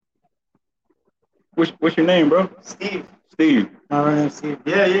What's your name, bro? Steve. Steve. My real name's Steve.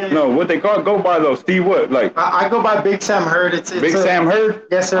 Yeah. No, what they go by though? Steve what? Like I go by Big Sam Heard. It's Big Sam Heard?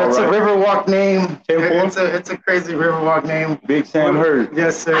 Yes, sir. All It's a right. Riverwalk name. 10-4? It's a crazy Riverwalk name. Big Sam Heard.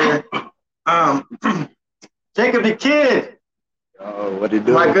 Yes, sir. Um, Jacob the Kid. Oh, what you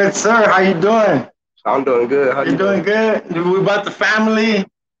doing? My good sir, how you doing? I'm doing good. How you doing? Good. We about the family.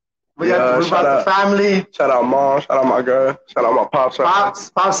 We about the family. Shout out mom. Shout out my girl. Shout out my pops.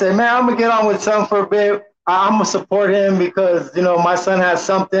 Pops said, man, I'm gonna get on with something for a bit. I'm gonna support him because my son has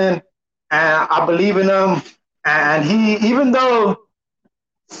something, and I believe in him. And he, even though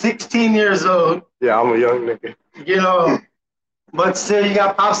 16 years old. Yeah, I'm a young nigga. But still, you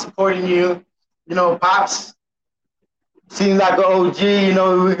got Pops supporting you. Pops seems like an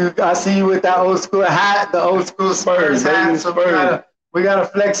OG. I see you with that old school hat, the old school Spurs hat. So we gotta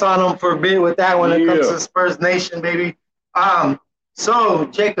flex on them for a bit with that when it comes to Spurs Nation, baby. So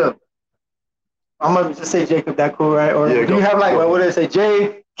Jacob, I'm gonna just say Jacob. That cool, right? Or do you have what do they say,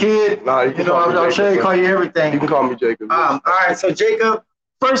 Jay, Kid? Nah, I'm sure they call you everything. You can call me Jacob. All right, so Jacob,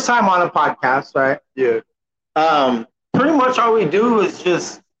 first time on a podcast, right? Yeah. Pretty much all we do is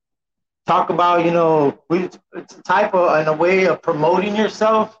just talk about, it's a type of, in a way of promoting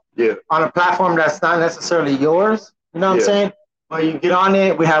yourself. Yeah. On a platform that's not necessarily yours. You know what I'm saying? But you get on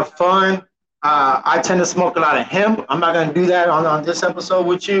it, we have fun. I tend to smoke a lot of hemp. I'm not gonna do that on this episode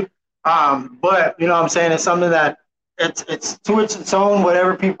with you. But you know what I'm saying, it's something that it's to its own,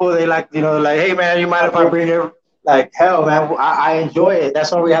 whatever people they like, like, hey man, you mind if I bring your like hell man, I enjoy it.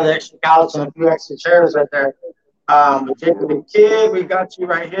 That's why we have the extra couch and a few extra chairs right there. Jacob the Kid, we got you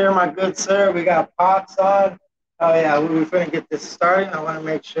right here, my good sir. We got Pops on. Oh yeah, we're gonna get this started. I want to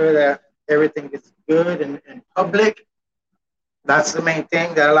make sure that everything is good and public. That's the main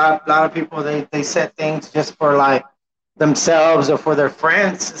thing. That a lot of people they set things just for like themselves or for their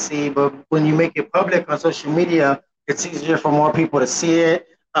friends to see, but when you make it public on social media, it's easier for more people to see it,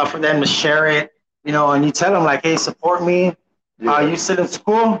 for them to share it, and you tell them like, hey, support me. You still in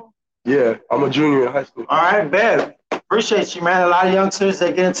school? Yeah, I'm a junior in high school. All right, bet. Appreciate you, man. A lot of youngsters,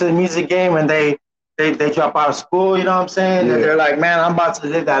 they get into the music game and they drop out of school, you know what I'm saying? Yeah. They're like, man, I'm about to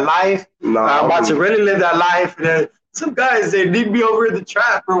live that life. I'm about to really live that life. And some guys, they need me over in the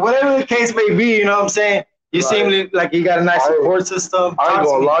trap or whatever the case may be, you know what I'm saying? You seem like you got a nice support system. I ain't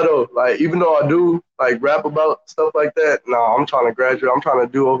gonna lie though, like even though I do like rap about stuff like that, I'm trying to graduate. I'm trying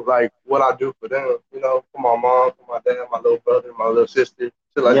to do like what I do for them, for my mom, for my dad, my little brother, my little sister,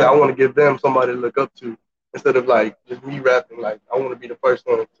 shit like that. I want to give them somebody to look up to instead of like just me rapping. Like I want to be the first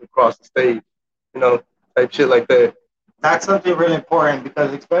one to cross the stage, type shit like that. That's something really important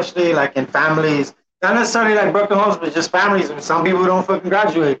because especially like in families, not necessarily like broken homes, but just families. Some people don't fucking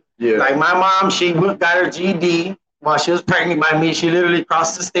graduate. Yeah. Like my mom, she got her GED while she was pregnant by me. She literally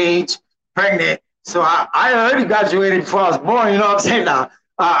crossed the stage pregnant. So I already graduated before I was born. You know what I'm saying? Now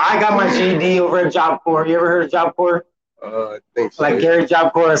I got my GED over at Job Corps. You ever heard of Job Corps? I think so. Like Gary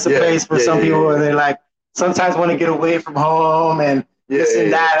Job Corps is a place for some people where they like sometimes want to get away from home and this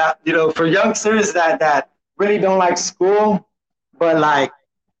and that. For youngsters that really don't like school, but like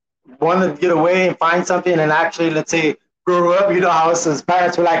want to get away and find something and actually, let's say, grow up. How his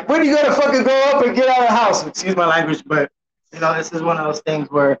parents were like, when are you going to fucking grow up and get out of the house? Excuse my language, but, this is one of those things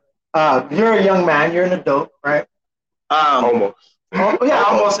where you're a young man, you're an adult, right? Almost.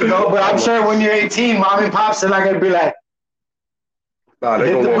 Almost adult, but I'm sure when you're 18, mom and pops are not going to be like,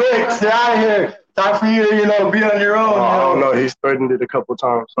 hit the bricks, get out of here. Time for you to, be on your own. I don't know. He's threatened it a couple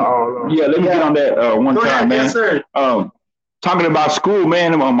times, so I don't know. Yeah, let me get on that one Go time, ahead, man. Yes, sir. Talking about school,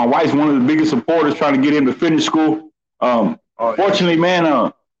 man, my wife's one of the biggest supporters trying to get into finish school. Fortunately,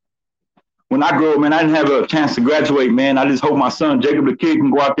 man, when I grew up, man, I didn't have a chance to graduate, man. I just hope my son, Jacob the Kid,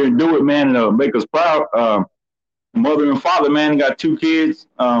 can go out there and do it, man, and make us proud. Mother and father, man, got 2 kids.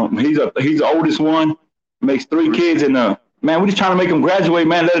 He's the oldest one, makes 3 kids, and man, we're just trying to make him graduate,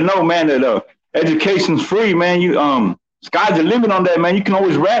 man. Let him know, man, that education's free, man. Sky's the limit on that, man. You can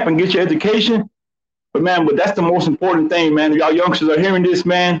always rap and get your education. But that's the most important thing, man. If y'all youngsters are hearing this,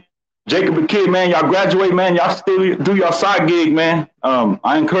 man, Jacob the Kid, man, y'all graduate, man. Y'all still do y'all side gig, man.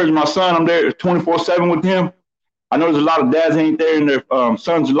 I encourage my son. I'm there 24/7 with him. I know there's a lot of dads ain't there in their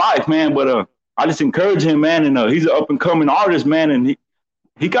son's life, man, but I just encourage him, man. And he's an up and coming artist, man, and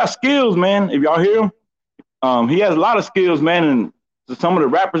he got skills, man. If y'all hear him, he has a lot of skills, man. And some of the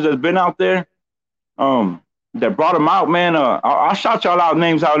rappers that's been out there, that brought him out, man. I'll shout y'all out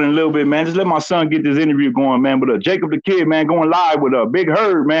names out in a little bit, man. Just let my son get this interview going, man. But Jacob the Kid, man, going live with Big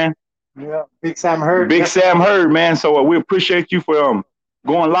Heard, man. Yeah, Big Sam Heard. Big Sam Heard, man. So we appreciate you for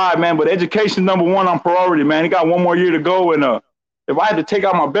going live, man. But education number one on priority, man. He got one more year to go, and if I had to take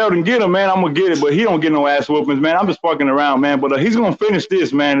out my belt and get him, man, I'm gonna get it. But he don't get no ass whoopings, man. I'm just fucking around, man. But he's gonna finish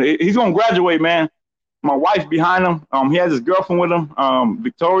this, man. He's gonna graduate, man. My wife's behind him. He has his girlfriend with him,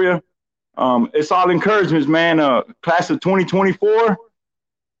 Victoria. It's all encouragements, man. Class of 2024,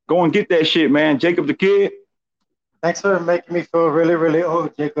 go and get that shit, man. Jacob the Kid. Thanks for making me feel really, really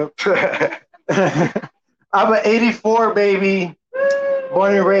old, Jacob. I'm an 84 baby,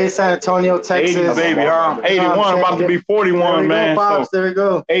 born and raised San Antonio, Texas. 80 baby, 81, about to be 41, man. Pops, there we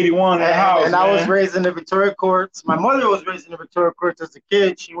go. 81 in the house, and I was raised in the Victoria Courts. My mother was raised in the Victoria Courts as a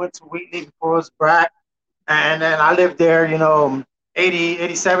kid. She went to Wheatley before it was Brack. And then I lived there, 80,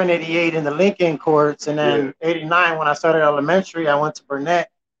 87, 88 in the Lincoln Courts. And then 89, when I started elementary, I went to Burnett.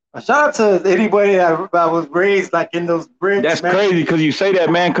 Shout out to anybody that was raised like in those bricks. That's crazy because you say that,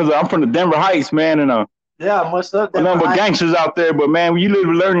 man, because I'm from the Denver Heights, man. And much love. A number of gangsters out there, but man, when you live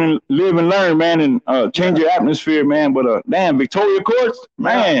and learn, man, and change your atmosphere, man. But damn, Victoria Courts,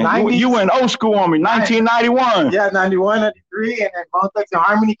 man, you went old school on me, 1991. Yeah, 91, 93, and then Bone Thugs and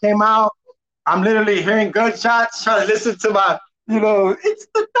Harmony came out. I'm literally hearing gunshots, trying to listen to my, it's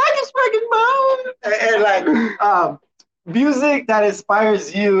the Tigers breaking bone, and music that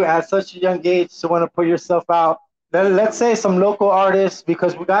inspires you at such a young age to want to put yourself out. Let's say some local artists,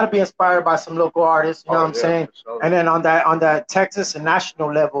 because we got to be inspired by some local artists. You know what I'm saying? Sure. And then on that Texas and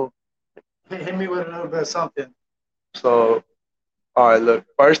national level, hit me with a little bit of something. So, all right, look.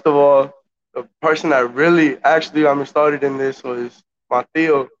 First of all, the person that really actually got me started in this was my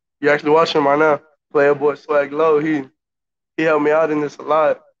Theo. You actually watching him right now, Playboy Swag Low. He helped me out in this a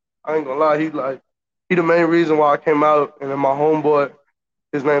lot. I ain't gonna lie, he the main reason why I came out. And then my homeboy,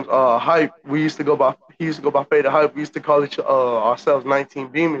 his name's Hype. He used to go by Fade Hype. We used to call ourselves 19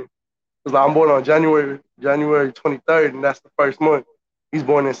 Beaming. Cause I'm born on January 23rd, and that's the first month. He's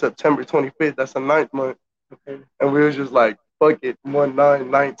born in September 25th. That's the 9th month. Okay. And we was just like, fuck it,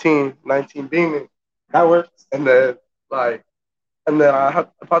 19 Beaming. That works. And then I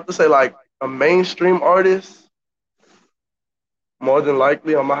have to say like a mainstream artist. More than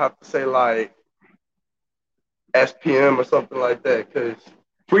likely, I'm gonna have to say like SPM or something like that, cause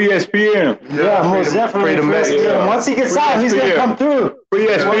Free SPM. Yeah, most definitely. Once he gets out, he's gonna come through. Free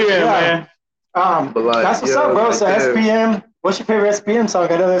SPM, man. That's what's up, bro. So SPM. What's your favorite SPM song?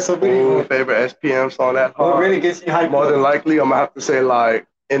 I know there's so many. Favorite SPM song that hard. What really gets you hyped? More than likely, I'm gonna have to say like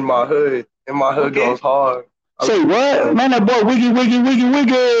In My Hood. In My Hood goes hard. Say what? Man, that boy wiggy.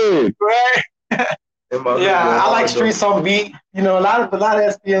 Right. I like Street Song Beat. A lot of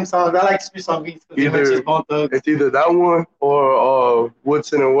SPM songs. I like Street Song Beats because it's either that one or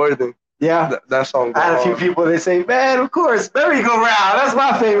Woodson and Worthing. Yeah, that song. I had a few people. They say, man, of course, Merry Go Round. That's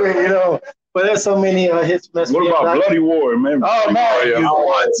my favorite. But there's so many hits from SPM. What about Bloody War, man? Oh man, you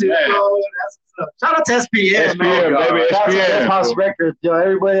want to? Bro. Shout out to SPM, man. Baby, Shout out to SPM. House Records,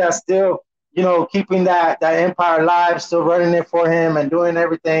 everybody that's still, keeping that empire alive, still running it for him and doing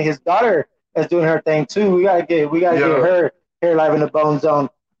everything. His daughter is doing her thing too. We gotta get her here live in the Bone Zone.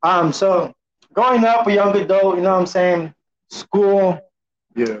 So growing up a young adult, school,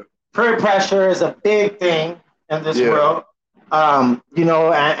 peer pressure is a big thing in this world.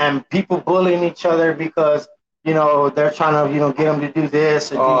 And people bullying each other because they're trying to get them to do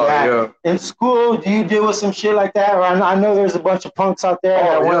this or do that. Yeah. In school, do you deal with some shit like that? Or I know there's a bunch of punks out there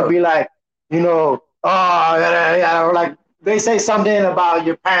that want to be like, or like they say something about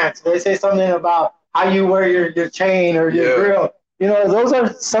your pants. They say something about how you wear your chain or your grill. Those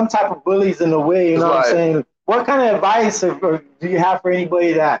are some type of bullies in a way. You know what I'm saying? What kind of advice or do you have for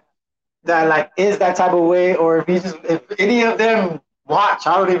anybody that like is that type of way, or if any of them watch,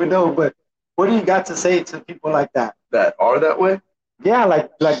 I don't even know, but what do you got to say to people like that? That are that way? Yeah,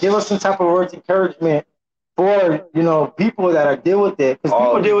 like give us some type of words of encouragement for people that deal with it, because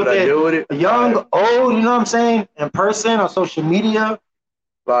people deal with it, young, old, you know what I'm saying, in person, on social media.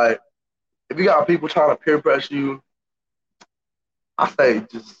 Like if you got people trying to peer pressure you, I say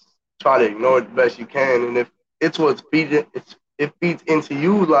just try to ignore it the best you can, and if it's what's feeding it feeds into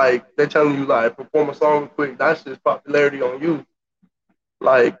you, like they're telling you like perform a song quick, that's just popularity on you.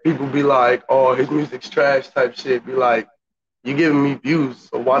 Like people be like, oh, his music's trash type shit. Be like, you giving me views,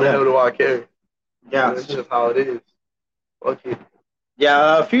 so why the hell do I care? Yeah, it's just how it is. Okay.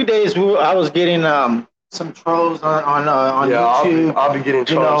 Yeah, a few days I was getting some trolls on YouTube. I'll be getting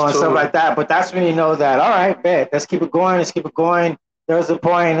trolls and too. Stuff like that. But that's when you know that, all right, bet, let's keep it going. There was a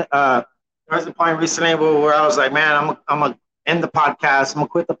point recently where I was like, man, I'm gonna end the podcast. I'm gonna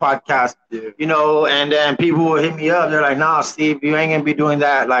quit the podcast. Yeah. And then people will hit me up. They're like, nah, Steve, you ain't gonna be doing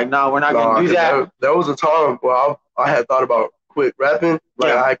that. Like, no, we're not gonna do that. There was a time where I had thought about quit rapping.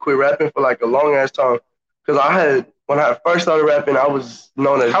 Like I had quit rapping for like a long ass time. Cause when I first started rapping, I was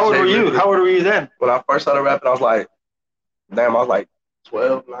known as. How old were you? How old were you then? When I first started rapping, I was like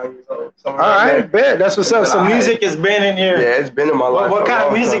 12, 9 years old. All right, bet. That's what's up. So music has been in here. Yeah, it's been in my life. What kind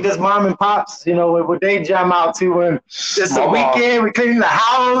of music does mom and pops, would they jam out to when it's a weekend, we clean the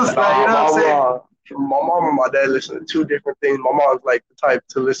house? You know what I'm saying? My mom and my dad listen to two different things. My mom's like the type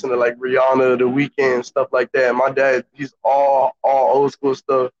to listen to like Rihanna, The Weeknd, stuff like that. My dad, he's all old school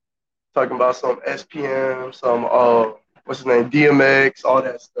stuff, talking about some SPM, some what's his name, DMX, all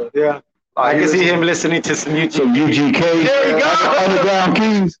that stuff. Yeah. I can see him listening to some UGK. There we go. Underground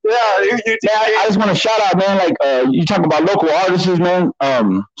Kings. Yeah, UGK. I just want to shout out, man. Like you talk about local artists, man.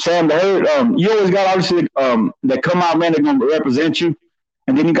 Sam the Herd. You always got artists that come out, man. They're gonna represent you,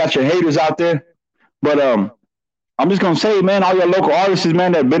 and then you got your haters out there. But I'm just gonna say, man, all your local artists,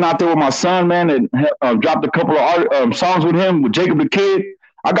 man, that have been out there with my son, man, that dropped a couple of songs with him, with Jacob the Kid.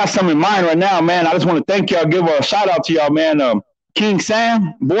 I got some in mind right now, man. I just want to thank y'all, give a shout out to y'all, man. King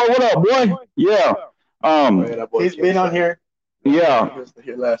Sam, boy, what up, boy? Yeah. He's been on here. Yeah.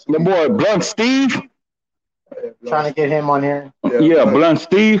 The boy Blunt Steve. Trying to get him on here. Yeah, Blunt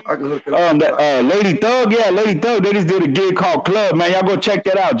Steve. Lady Thug, Lady Thug. They just did a gig called Club, man. Y'all go check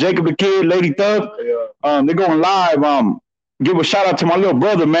that out. Jacob the Kid, Lady Thug. They're going live. Give a shout out to my little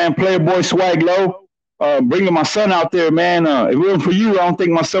brother, man. Playboy Swag Low. Bringing my son out there, man. If it wasn't for you, I don't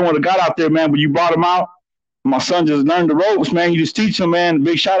think my son would have got out there, man. But you brought him out. My son just learned the ropes, man. You just teach him, man.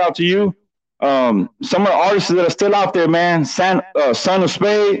 Big shout out to you. Some of the artists that are still out there, man. Son of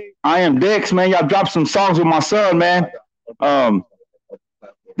Spade, I Am Dex, man. Y'all dropped some songs with my son, man. That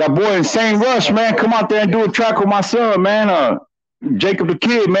boy Insane Rush, man. Come out there and do a track with my son, man. Jacob the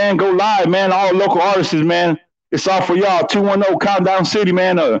Kid, man. Go live, man. All local artists, man. It's all for y'all. 210 Countdown City,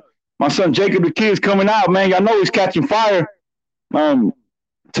 man. My son Jacob the Kid's coming out, man. Y'all know he's catching fire.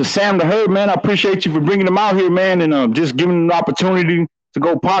 To Sam the Herd, man, I appreciate you for bringing him out here, man, and just giving him the opportunity to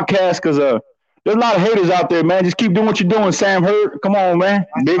go podcast, because there's a lot of haters out there, man. Just keep doing what you're doing, Sam Herd. Come on, man.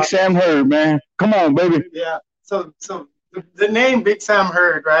 Big Sam Herd, man. Come on, baby. Yeah. So the name Big Sam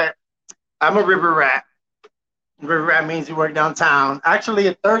Herd, right? I'm a river rat. River rat means you work downtown. Actually,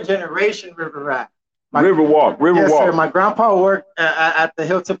 a third generation river rat. Riverwalk. Yes, sir. My grandpa worked at the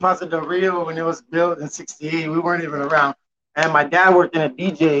Hilton Plaza del Rio when it was built in '68. We weren't even around. And my dad worked in a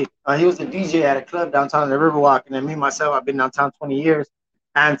DJ. He was a DJ at a club downtown in the Riverwalk. And then me, myself, I've been downtown 20 years.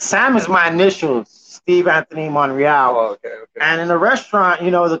 And Sam is my initials, Steve Anthony Monreal. Oh, okay. And in the restaurant,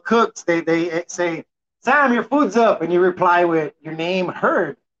 the cooks, they say, Sam, your food's up. And you reply with your name,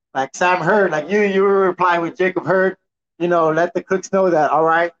 Herd. Like Sam Herd. Like you reply with Jacob Herd. Let the cooks know that, all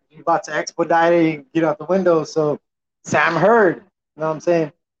right, you're about to expedite it, you get out the window. So Sam Herd. You know what I'm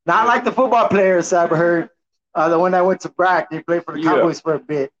saying? Not like the football player, Sam Herd. The one that went to Brack, they played for the Cowboys for a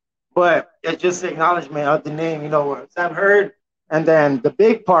bit. But it's just the acknowledgement of the name, Sam Herd. And then the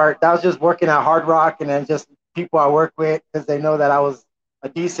big part, that was just working at Hard Rock, and then just people I work with, because they know that I was a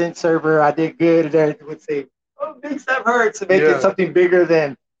decent server. I did good, and they would say, oh, Big Sam Herd, to make it something bigger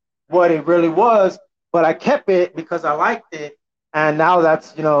than what it really was. But I kept it because I liked it. And now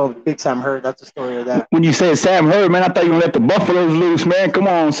that's, Big Sam Herd. That's the story of that. When you said Sam Herd, man, I thought you were going to let the Buffaloes loose, man. Come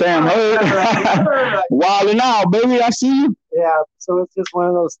on, Sam Herd. Wilding out, baby. I see you. Yeah, so it's just one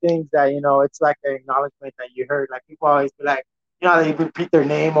of those things that, it's like an acknowledgement that you heard. Like, people always be like, they repeat their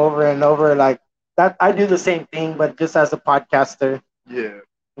name over and over. Like, that. I do the same thing, but just as a podcaster.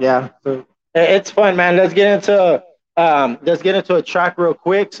 Yeah, so it's fun, man. Let's get into a track real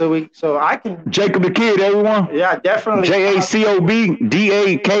quick so I can Jacob the Kid, everyone. Yeah, definitely.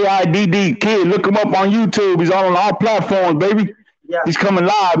 JACOBDAKIDD Kid. Look him up on YouTube. He's on all platforms, baby. Yeah. He's coming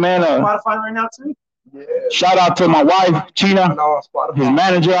live, man. Spotify right now too? Yeah. Shout out to my wife, China, his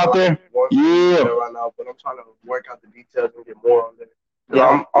manager out there. Yeah. Right now, but I'm trying to work out the details and get more on there.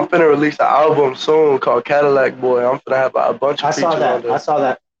 Yeah. I'm finna release an album soon called Cadillac Boy. I'm finna have a bunch of features on there. I saw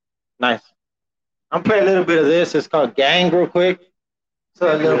that. Nice. I'm playing a little bit of this. It's called Gang real quick. So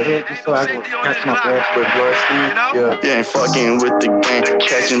a little bit, just so I can catch my breath. Yeah. You ain't fucking with the gang.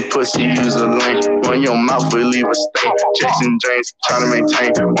 Catching pussy, use a lane. Run your mouth, will leave a stain. Chasing dreams, trying to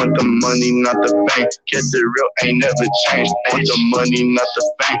maintain. Want the money, not the bank. Get the real, ain't never changed. Want the money, not the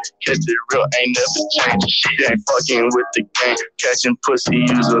bank. Get the real, ain't never changed. You ain't fucking with the gang. Catching pussy,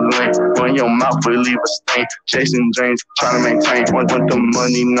 use a lane. Run your mouth, will leave a stain. Chasing dreams, trying to maintain. Want the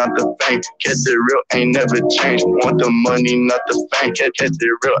money, not the bank. Get the real, ain't never changed. Want the money, not the bank. Get Kept it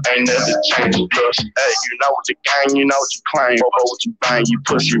real, ain't never changed. Look, hey, you know what you gang, you know what you claim. What you bang, you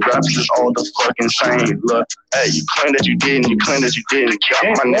pussy rappers is all the fucking same. Look, hey, you claim that you didn't, you claim that you didn't.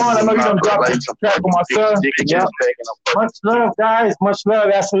 I know you done dropped the track for my son. Yep. Much love, guys. Much love.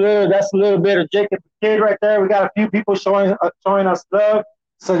 That's a little bit of Jacob the Kid right there. We got a few people showing us love.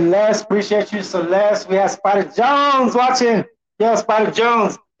 Celeste, appreciate you, Celeste. We have Spider Jones watching. Yo, Spider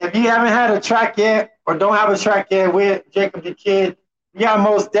Jones, if you haven't had a track yet or don't have a track yet with Jacob the Kid, you gotta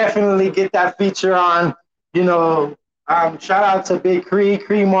most definitely get that feature on. You know, shout out to Big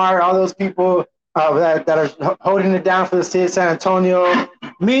Creemart, all those people that are holding it down for the city of San Antonio.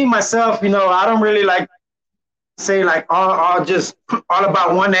 Me, myself, you know, I don't really like say like all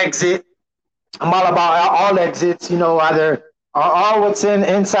about one exit. I'm all about all exits, you know, either all what's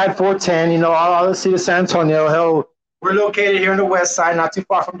inside 410, you know, all the city of San Antonio. Hell, we're located here in the west side, not too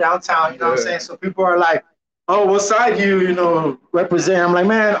far from downtown, you know what I'm saying? So people are like, oh, what side you know, represent? I'm like,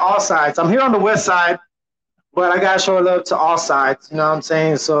 man, all sides. I'm here on the west side, but I gotta show love to all sides, you know what I'm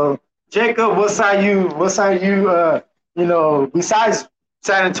saying? So Jacob, what side you, you know, besides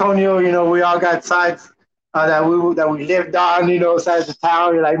San Antonio, you know, we all got sides that we lived on, you know, sides of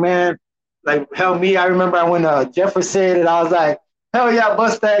town. You're like, man, like, hell me, I remember I went to Jefferson and I was like, hell yeah,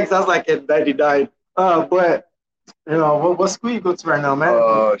 Mustangs. I was like in 99. But, you know, what school you go to right now,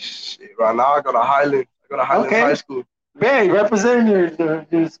 man? Shit. Right now I go to Highland. High School. Man, representing your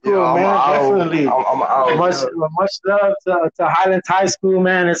school, yeah, man. Definitely. I'm out. Much love to Highlands High School,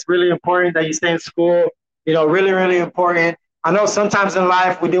 man. It's really important that you stay in school. You know, really, really important. I know sometimes in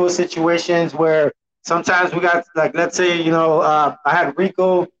life we deal with situations where sometimes we got, like, let's say, you know, I had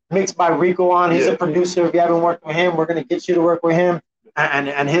Rico, Mixed by Rico on. He's a producer. If you haven't worked with him, we're going to get you to work with him.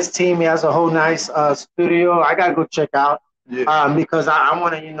 And his team, he has a whole nice studio. I got to go check out because I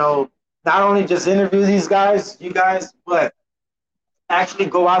want to, you know, not only just interview these guys, you guys, but actually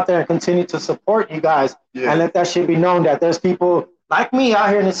go out there and continue to support you guys and let that shit be known that there's people like me out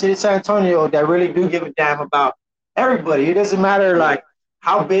here in the city of San Antonio that really do give a damn about everybody. It doesn't matter, like,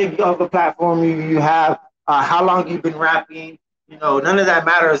 how big of a platform you have, how long you've been rapping. You know, none of that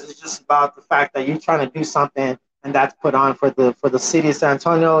matters. It's just about the fact that you're trying to do something, and that's put on for the city of San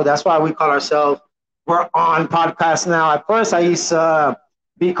Antonio. That's why we call ourselves We're On Podcast now. At first, I used to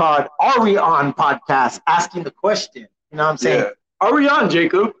be called Are We On Podcast, asking the question. You know what I'm saying? Are we on,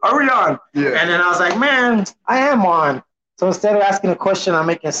 Jacob? Are we on? Yeah. And then I was like, man, I am on. So instead of asking a question, I'm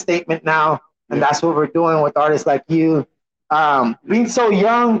making a statement now, and that's what we're doing with artists like you. Being so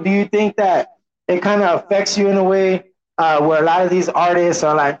young, do you think that it kind of affects you in a way where a lot of these artists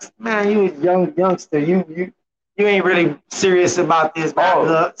are like, man, you a youngster, you ain't really serious about this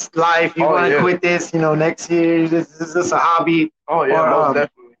life. You want to quit this, you know, next year. This is just a hobby. Oh yeah, most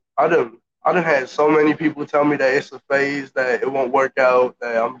definitely. I done had so many people tell me that it's a phase, that it won't work out,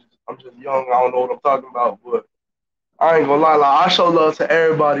 that I'm just young, I don't know what I'm talking about. But I ain't gonna lie, like, I show love to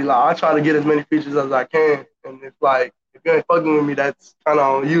everybody. Like, I try to get as many features as I can, and it's like, if you ain't fucking with me, that's kind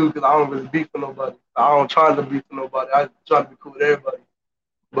of on you, because I don't really beef with nobody. I don't try to beef with nobody. I try to be cool with everybody.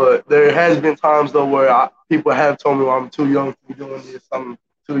 But there has been times, though, where people have told me, well, I'm too young to be doing this. I'm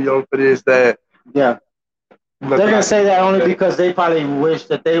too young for this, that. Yeah. They're going to say that only because they probably wish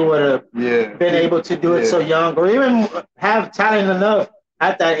that they would have been able to do it so young, or even have talent enough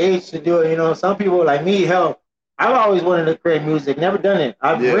at that age to do it. You know, some people like me, hell, I've always wanted to create music, never done it.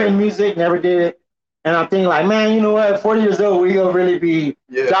 I've written music, never did it. And I'm thinking like, man, you know what? 40 years old, we gonna really be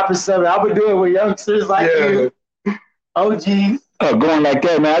dropping stuff. I would do it with youngsters like you, OGs. Going like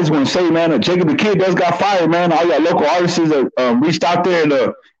that, man. I just want to say, man, Jacob the Kid does got fired, man. All y'all local artists that reached out there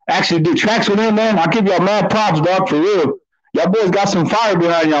and actually did tracks with him, man. I give y'all mad props, dog, for real. Y'all boys got some fire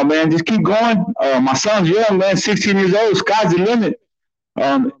behind y'all, man. Just keep going. My son's young, man, 16 years old. Sky's the limit.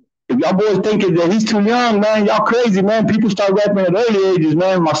 If y'all boys thinking that he's too young, man, y'all crazy, man. People start rapping at early ages,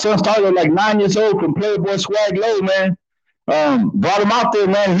 man. My son started at like 9 years old from Playboy Swag Low, man. Brought him out there,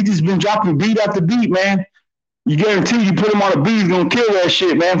 man. He just been dropping beat after beat, man. You guarantee you put him on a beat, he's gonna kill that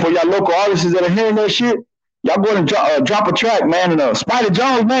shit, man. For y'all local artists that are hearing that shit, y'all go and drop a track, man. And Spider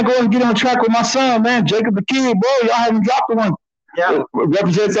Jones, man, go and get on a track with my son, man. Jacob the Kid, bro. Y'all haven't dropped one. Yeah.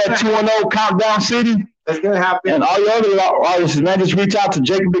 Represents that 2-0 Countdown City. That's gonna happen. And all your other artists, man, just reach out to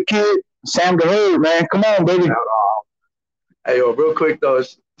Jacob the Kid, Sam the Herd, man. Come on, baby. Hey, yo, real quick though,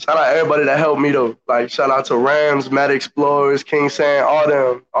 shout out everybody that helped me though. Like, shout out to Rams, Mad Explorers, King Sam, all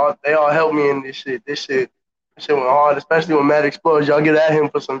them. They all helped me in this shit. This shit went hard, especially with Mad Explorers. Y'all get at him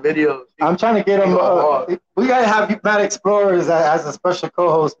for some videos. I'm trying to get him. We gotta have Mad Explorers as a special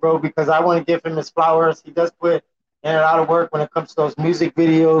co-host, bro, because I want to give him his flowers. He does put in a lot of work when it comes to those music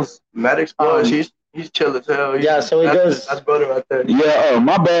videos. Mad Explorers, He's chill as hell. So he goes. That's brother right there. Yeah,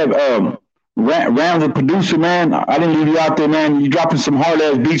 my bad. Ram, the producer, man. I didn't leave you out there, man. You dropping some hard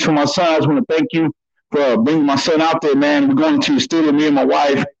ass beats for my son. I just want to thank you for bringing my son out there, man. We're going to the studio, me and my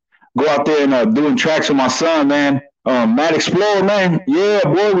wife, go out there and doing tracks with my son, man. Mad Explorer, man. Yeah,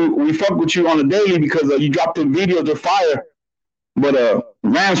 boy, we fuck with you on the daily because you dropped the videos of fire. But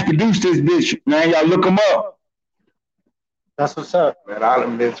Rams produced this bitch, man. Y'all look him up. That's what's up. Man, I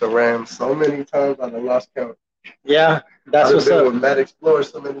done been to Rams so many times I done lost count. Yeah, that's what's up. I've been with Mad Explorer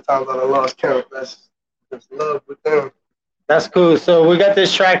so many times I done lost count. That's love with them. That's cool. So we got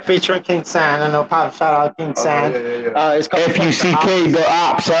this track featuring King San. I know Pop shout out King San. Yeah. It's called FUCK, the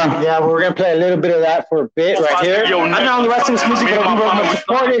ops, huh? Yeah, we're gonna play a little bit of that for a bit right here. I'm not only watching this music, but I'm gonna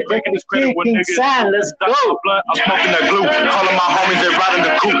support it. King San, let's go. I'm smoking that glue. Calling my homies, they riding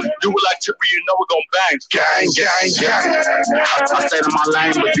the coupe. Do it like Chippy, you know we're gonna bang. Gang. I stay in my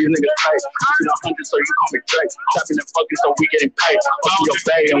lane, but these niggas pay. You know 100, so you call me Drake. Trapping and fucking, so we getting paid. Up to your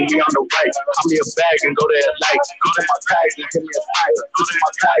bag and we on the way. Call me a bag and go to LA. Go to my tags. Give me a fight. Go to my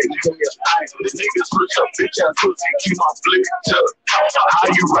tag, give me a fight. The niggas push up, bitch ass pussy, keep my flick up. How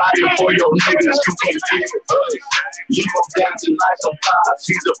you riding for your niggas? You can't deal with us. You know dancing like some vibes,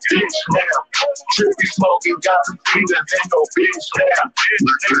 he's a bitch now. Trippy smoking, got some things that ain't no bitch now.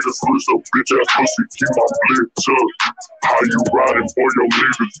 Niggas push up, bitch ass pussy, keep my flick up. How you riding for your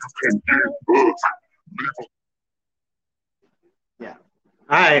niggas? You can't deal with us. Yeah.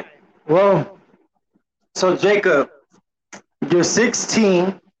 All right. Well, so Jacob, you're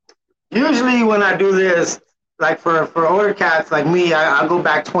 16. Usually when I do this, like for older cats like me, I go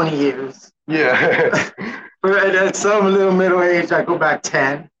back 20 years. Yeah. For some little middle age, I go back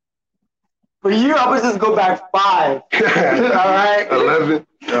 10. For you, I would just go back 5. All right? 11.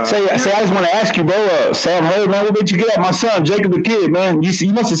 Say, I just want to ask you, bro. Sam Hurd, man, what made you get at my son, Jacob the Kid, man?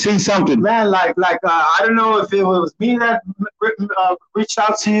 You must have seen something. Man, like I don't know if it was me that reached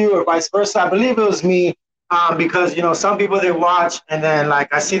out to you or vice versa. I believe it was me. Because, you know, some people, they watch and then,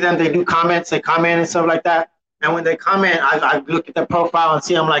 like, I see them, they do comments, they comment and stuff like that. And when they comment, I look at their profile and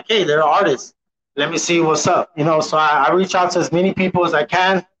see, I'm like, hey, they're artists. Let me see what's up. You know, so I reach out to as many people as I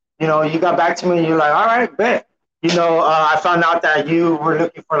can. You know, you got back to me and you're like, all right, bet. You know, I found out that you were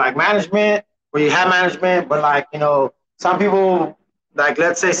looking for, like, management, or you had management, but, like, you know, some people, like,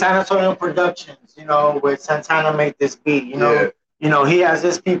 let's say San Antonio Productions, you know, with Santana Make This Beat, you know. Yeah. You know, he has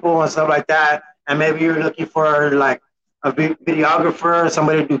his people and stuff like that. And maybe you're looking for like a videographer,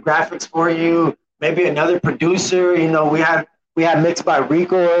 somebody to do graphics for you, maybe another producer. You know, we had mixed by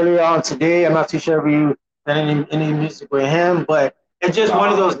Rico earlier on today. I'm not too sure if you done any music with him, but it's just one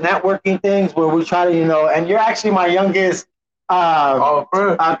of those networking things where we try to, you know, and you're actually my youngest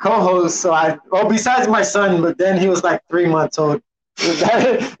co-host. So besides my son, but then he was like 3 months old.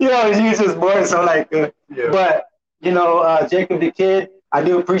 You know, he was just born. So like, but you know, Jacob the Kid, I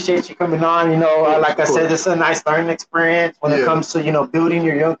do appreciate you coming on. You know, like I said, this is a nice learning experience when it comes to, you know, building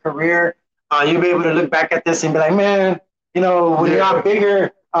your young career. You'll be able to look back at this and be like, man, you know, when you're on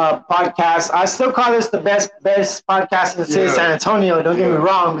bigger podcasts, I still call this the best podcast in the city of San Antonio. Don't get me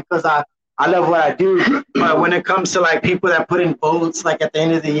wrong, because I love what I do. But when it comes to like people that put in votes, like at the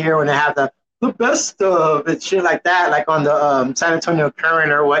end of the year when they have the best of and shit like that, like on the San Antonio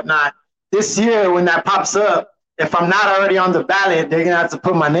Current or whatnot, this year when that pops up, if I'm not already on the ballot, they're going to have to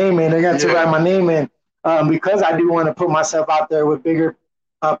put my name in. They're going to have to write my name in because I do want to put myself out there with bigger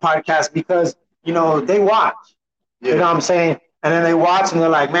podcasts because, you know, they watch. You know what I'm saying? And then they watch and they're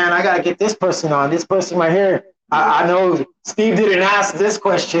like, man, I got to get this person on. This person right here. I know Steve didn't ask this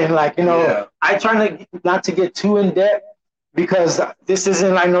question. Like, you know, I try not to get too in depth because this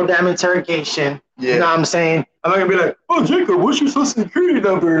isn't like no damn interrogation. You know what I'm saying? I'm not going to be like, oh, Jacob, what's your social security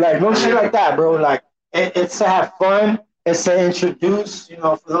number? Like, no shit like that, bro. Like, it's to have fun. It's to introduce, you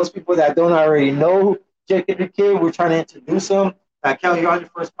know, for those people that don't already know Jacob the Kid, we're trying to introduce them. Kelly, you're on your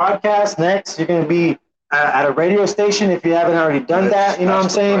first podcast. Next, you're going to be at a radio station if you haven't already done that. You know what I'm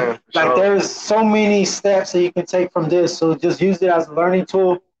saying? Like, there's so many steps that you can take from this. So just use it as a learning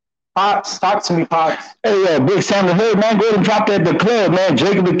tool. Pops, talk to me, Pops. Hey, Big Sam the Hood, man. Go ahead and drop that at the club, man.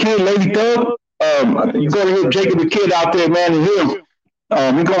 Jacob the Kid, Lady Thug. You go to hit Jacob the Kid out there, man, and him.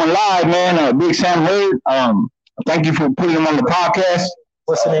 We're going live, man. Big Sam Hurd. Thank you for putting him on the podcast.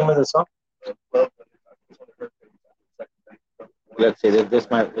 What's the name of the song? Let's see. This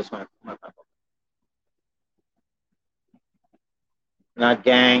might. Not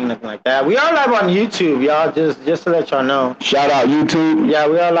gang, nothing like that. We are live on YouTube, y'all. Just to let y'all know. Shout out YouTube. Yeah,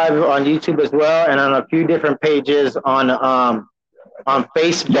 we are live on YouTube as well, and on a few different pages on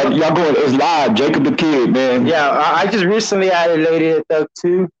Facebook. Y'all going? It's live. Jacob the Kid, man. Yeah, I just recently added Lady Thug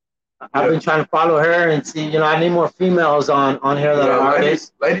too. I've been trying to follow her and see. You know, I need more females on here that are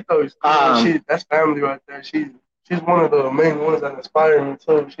artists. Lady Thug is cool. That's family right there. She's one of the main ones that inspire me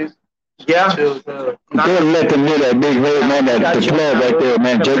too. She's chill. Don't let them hear that big head, man. That the plug right there,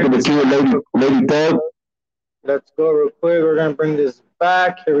 man. Jacob the Kid, Lady Thug. Let's go real quick. We're gonna bring this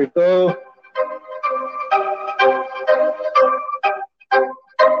back. Here we go.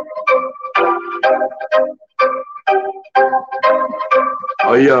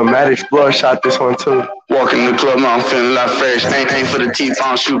 Oh yeah, Maddox Blood shot this one too. Walk in the club, now I'm feeling like fresh. Ain't for the teeth, I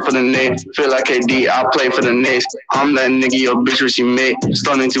don't shoot for the neck. Feel like KD, I play for the Nets. I'm that nigga, your bitch, what she make.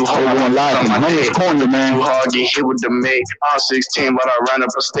 Stunning too hard, going live on my head. Corner, man. Too hard, get hit with the make. I'm 16, but I ran up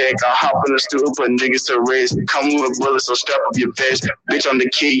a stack. I hop in the stool, put niggas to rest. Come with bullets, so strap up your vest. Bitch, I'm the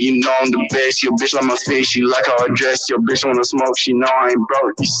kid, you know I'm the best. Your bitch like my face, she like how I dress. Your bitch wanna smoke, she know I ain't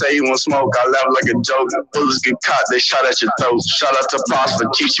broke. You say you wanna smoke, I laugh like a joke. Bullets get caught, they shot at your throat. Shout out to Pops for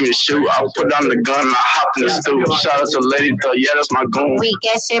teaching me to shoot. I put down the gun, I hop in the stool. Shout out to Lady Thug, yeah, that's my goon. We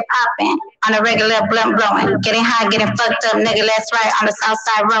get shit poppin'. On a regular blunt blowing. Getting high, getting fucked up, nigga, that's right. On the south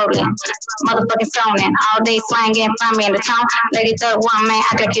side rolling. Motherfucking zoning. All day slanging, find me in the town. Lady Thug, one man,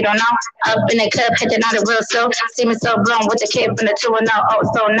 act like you don't know. Up in the club, hitting on the real slow. See me so blown with the kid from the 2-0. Oh,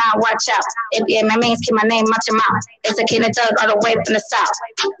 so now watch out. If you my means, keep my name out your mouth. It's a kid of Thug all the way from the south.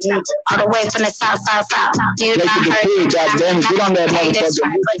 All the way from the south. You not heard. Goddamn, get on that motherfucker.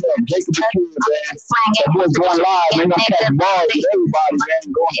 Jacob the Kid, man. That boy's going live, man. I'm catching balls with everybody, man.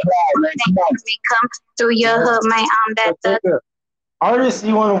 Going live, man. Come through your hood, man. I'm that Thug. Artists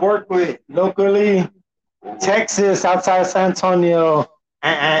you want to work with locally, Texas, outside San Antonio,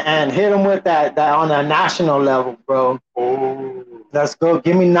 and hit them with that on a national level, bro. Oh. Let's go.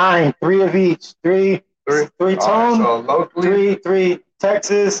 Give me 9, 3 of each. Three tone, right, so locally, three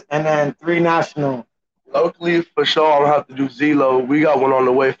Texas, and then 3 national. Locally, for sure, I'm gonna have to do Zelo. We got one on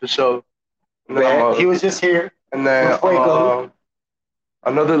the way for sure. He was just here. And then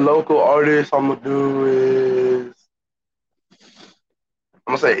another local artist I'm gonna do is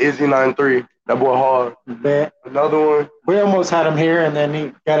I'm gonna say Izzy 93. That boy hard. Bet. Another one. We almost had him here, and then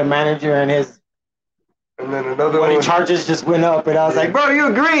he got a manager, and his. And then another one. When charges just went up, and I was like, bro, you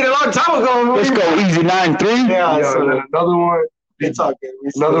agreed a long time ago. Let's go Easy 9-3. Yeah. So and then another one.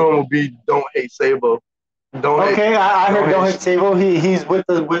 Another one will be Don't Hate Sabo. I heard Don't Hate Sabo. He's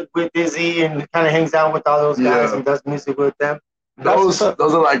with Izzy and kind of hangs out with all those guys and does music with them. Those are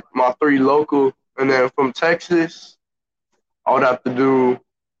like my 3 local, and then from Texas, I would have to do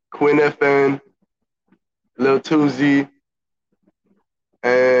Quinn FN, Lil Tuzi,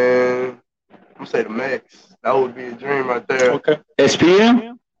 and I'm gonna say the Max. That would be a dream right there. Okay.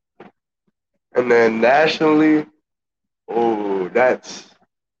 SPM. And then nationally, that's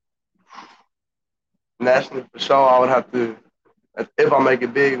nationally for sure. I would have to, if I make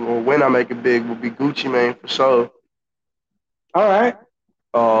it big or when I make it big, will be Gucci Mane for sure. All right.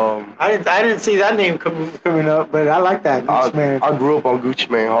 I didn't see that name coming up, but I like that Gucci Mane. I grew up on Gucci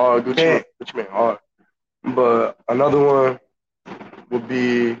Mane hard. Gucci Mane hard. But another one would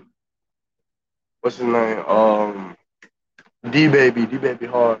be what's his name? D-Baby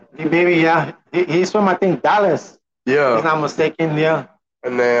hard. D-Baby, yeah. He's from I think Dallas. Yeah. If I'm not mistaken, yeah.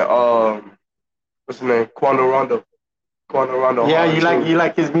 And then what's his name? Quando Rondo. Yeah, you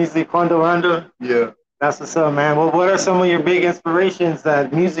like his music, Quando Rondo? Yeah. That's what's up, man. Well, what are some of your big inspirations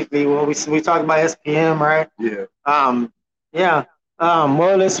musically? Well, we talked about SPM, right? Yeah.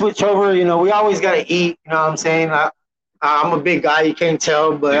 Well, let's switch over. You know, we always gotta eat. You know what I'm saying? I'm a big guy. You can't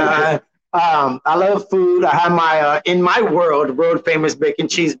tell, but I love food. I have my in my world famous bacon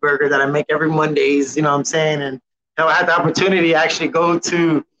cheeseburger that I make every Mondays. You know what I'm saying? And I had the opportunity to actually go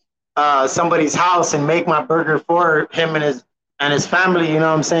to somebody's house and make my burger for him and his family. You know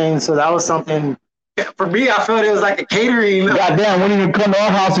what I'm saying? So that was something. For me, I felt it was like a catering. Goddamn, when you come to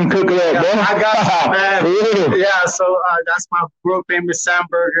our house and cook it up, bro. I got you, man. Yeah, so that's my world famous Sam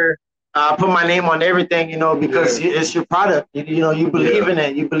Burger. I put my name on everything, you know, because it's your product. You know, you believe in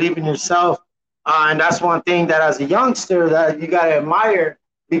it. You believe in yourself. And that's one thing that as a youngster that you got to admire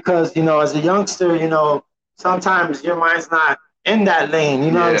because, you know, as a youngster, you know, sometimes your mind's not in that lane.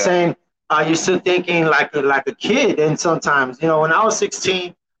 You know what I'm saying? You're still thinking like a kid. And sometimes, you know, when I was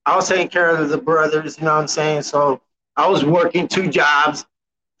 16, I was taking care of the brothers, you know what I'm saying? So I was working 2 jobs.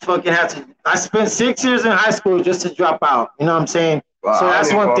 I spent 6 years in high school just to drop out. You know what I'm saying? Well, so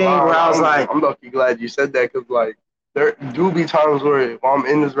that's one thing where I was like, I'm lucky glad you said that because like there do be times where I'm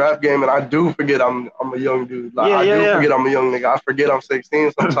in this rap game and I do forget I'm a young dude. Like I do forget I'm a young nigga. I forget I'm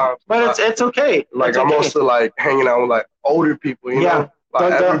 16 sometimes. But it's okay. Like I'm also like hanging out with like older people, you know?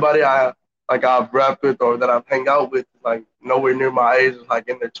 Like everybody I've rapped with or that I've hang out with like nowhere near my age, like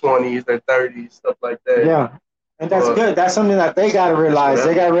in their 20s, their 30s, stuff like that. Yeah. And that's good. That's something that they got to realize.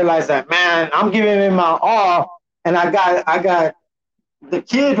 They got to realize that, man, I'm giving it my all, and I got the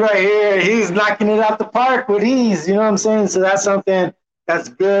kid right here. He's knocking it out the park with ease. You know what I'm saying? So that's something that's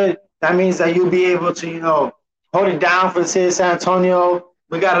good. That means that you'll be able to, hold it down for the city of San Antonio.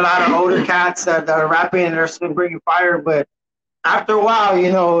 We got a lot of older cats that are rapping and they're still bringing fire, but after a while,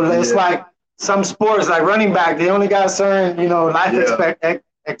 it's like some sports, like running back, they only got a certain,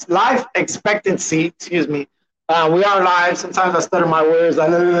 life expectancy. Excuse me. We are live. Sometimes I stutter my words.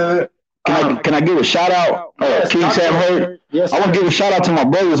 Can I give a shout out? King Sam Hurt. Yes, I want to give a shout out to my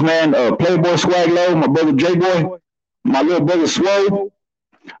brothers, man. Playboy Swag Low, my brother J Boy, my little brother Swole,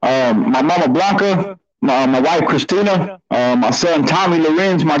 my mama Blanca, my wife Christina, my son Tommy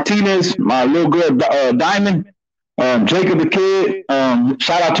Lorenz Martinez, my little girl Diamond, Jacob the Kid.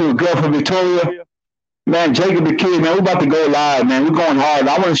 Shout out to his girlfriend Victoria. Man, Jacob the Kid, man, we about to go live, man. We're going hard.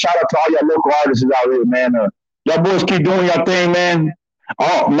 I want to shout out to all y'all local artists out here, man. Y'all boys keep doing your thing, man.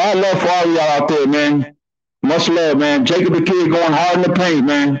 My love for all y'all out there, man. Much love, man. Jacob the Kid going hard in the paint,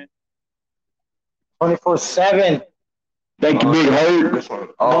 man. 24/7. Thank you, Big Hurt.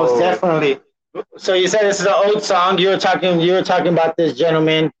 Most definitely. So you said this is an old song. You were talking about this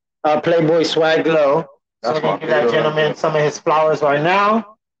gentleman, Playboy Swag Low. So we're gonna give that gentleman some of his flowers right now.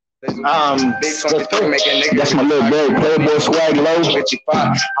 That's my little boy, Playboy Swag Low. I'm a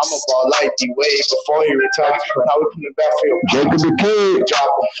ball like D-Wade before he retired. I was in the backfield. Jacob the Kid. Drop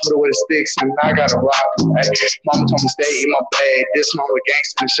him, put it with the sticks, and I got a rock. Hey, mama told me stay in my bag. This one with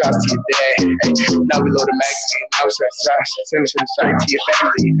gangster and shots to your dad. Hey, now we load the magazine. Now it's that shot. Send it to your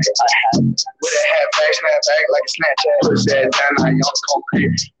family. With a hat back like a Snapchat. Push that down, I on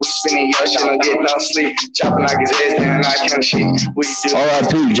concrete. We spinning your shit, don't get no sleep. Chopping like his head down, I can't shit. We do.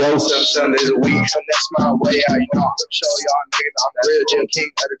 R.I.P. Joe. Some Sundays a week, and that's my way out. Show y'all niggas I'm the real Jim King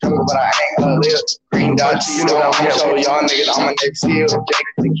of the jungle, but I ain't gonna live. Green dots, I'm gonna show y'all niggas I'm a next seal. Jacob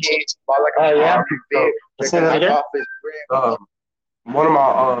the King, ball like a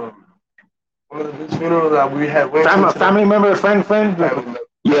one of the big funerals that we had went to. Family member, friend.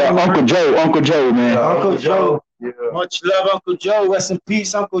 Yeah, Uncle Joe, man. Uncle Joe. Yeah. Much love, Uncle Joe. Rest in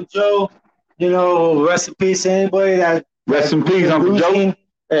peace, Uncle Joe. Rest in peace to anybody that. Rest in peace, Uncle Joe.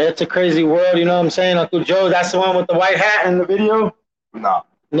 It's a crazy world, you know what I'm saying? Uncle Joe, that's the one with the white hat in the video? No.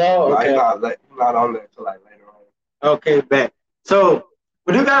 No? Okay. He's not on there until later on. Okay, bet. So,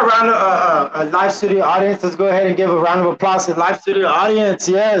 we do got a live studio audience. Let's go ahead and give a round of applause to the live studio audience.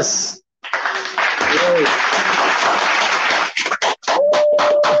 Yes.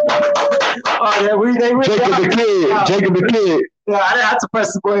 Oh, yeah, Jacob the Kid. Yeah, I didn't have to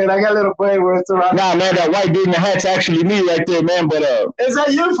press the button. I got a little button where it's around. Nah, man, that white dude in the hat's actually me right there, man. But is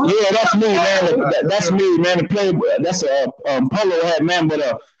that you? Yeah, that's me, man. That's me, man. The Playboy. That's a polo hat, man.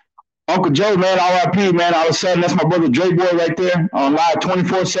 But Uncle Joe, man, R.I.P., man. All of a sudden, that's my brother Dre Boy right there on live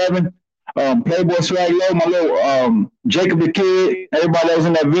 24/7. Playboy Swag Low, my little Jacob the Kid. Everybody that was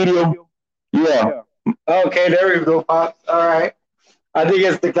in that video. Yeah. Okay, there we go, Pops. All right. I think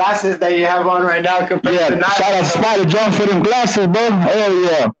it's the glasses that you have on right now compared to not. Shout out to Spider Jones for them glasses, bro. Hell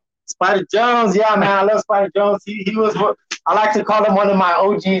yeah. Spider Jones, yeah, man. I love Spider Jones. He was, I like to call him one of my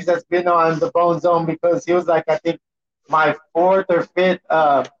OGs that's been on the Bone Zone because he was like, I think, my fourth or fifth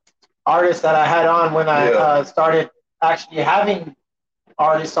artist that I had on when I started actually having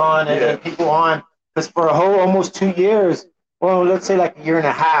artists on and people on. Because for a whole almost 2 years, well, let's say like a year and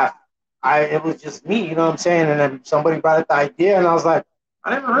a half, it was just me, you know what I'm saying? And then somebody brought up the idea, and I was like,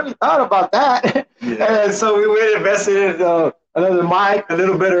 I never really thought about that. Yeah. And so we went and invested in another mic, a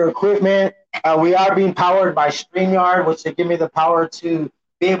little bit of equipment. We are being powered by StreamYard, which they give me the power to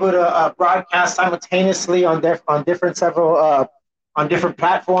be able to broadcast simultaneously on different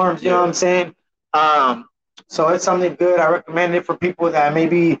platforms. You know what I'm saying? So it's something good. I recommend it for people that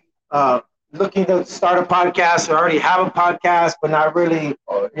maybe looking to start a podcast or already have a podcast, but not really,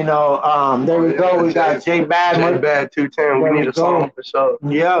 there we go. We got J Bad 210. We need a song for sure.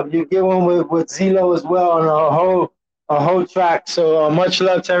 Yeah, you get one with Zelo as well on a whole track. So much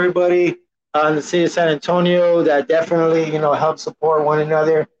love to everybody in the city of San Antonio that definitely, help support one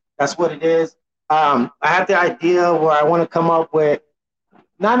another. That's what it is. I had the idea where I want to come up with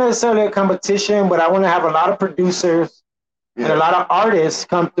not necessarily a competition, but I want to have a lot of producers and a lot of artists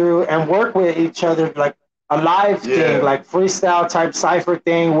come through and work with each other, like a live thing, like freestyle type cypher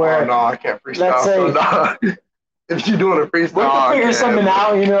thing where. Oh, no, I can't freestyle. Let's say, if you're doing a freestyle, we can figure something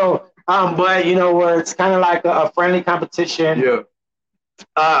out, but where it's kind of like a friendly competition.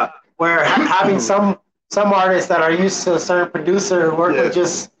 Where having some artists that are used to a certain producer work with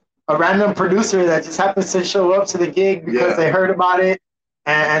just a random producer that just happens to show up to the gig because they heard about it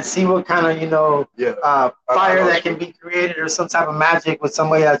and see what kind of, fire that can be created or some type of magic with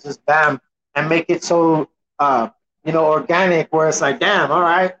somebody that just bam and make it so, organic where it's like, damn, all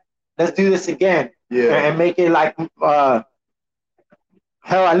right, let's do this again. Yeah. And make it like, hell,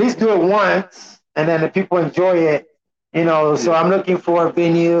 at least do it once and then the people enjoy it, So I'm looking for a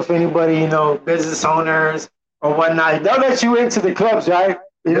venue, if anybody, business owners or whatnot. They'll let you into the clubs, right?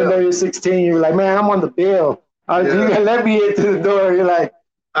 Even though you're 16, you're like, man, I'm on the bill. You can let me into the door. You're like,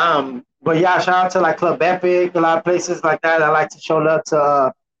 but yeah, shout out to like Club Epic, a lot of places like that. I like to show love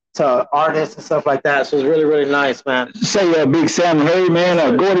to artists and stuff like that. So it's really, really nice, man. Say, Big Sam, hey,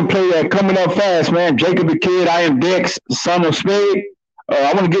 man, go ahead and play coming up fast, man. Jacob the Kid, I am Dex, son of Spade.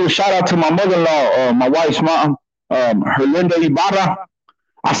 I want to give a shout out to my mother-in-law, my wife's mom, Herlinda Ibarra.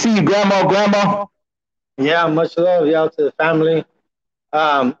 I see you, Grandma. Yeah, much love, y'all, to the family.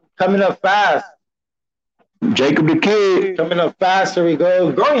 Coming up fast. Jacob the Kid. Coming up fast, here we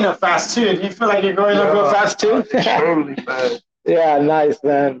go. Growing up fast, too. Do you feel like you're growing up real fast, too? Extremely fast. Yeah, nice,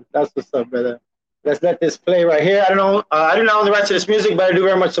 man. That's what's up, brother. Let's let this play right here. I do not own the rights to this music, but I do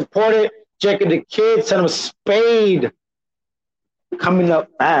very much support it. Jacob the Kid, son of Spade. Coming up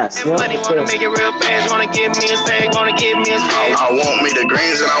fast. Everybody wanna make it real fast, wanna give me a stack, wanna give me a stack. I want me the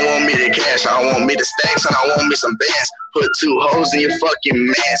greens and I want me the cash. I want me the stacks and I want me some bands. Put 2 hoes in your fucking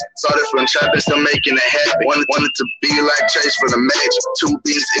mask. Started from trapping to making it happen. Wanted to be like Chase for the match. 2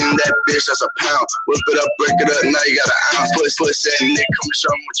 beats in that bitch, that's a pound. Whip it up, break it up, now you got an ounce. Push that nigga, come and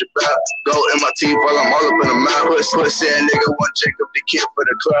show me what you about. Go in my teeth while I'm all up in the mouth. Push that nigga, want Jacob the Kid for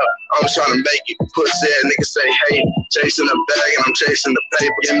the club. I'm trying to make it. Push that nigga, say hey. Chasing the bag and I'm chasing the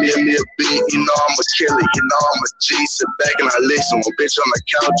paper. Give me a beat, you know I'm a killer. You know I'm a G. Sit back and I listen. One bitch on the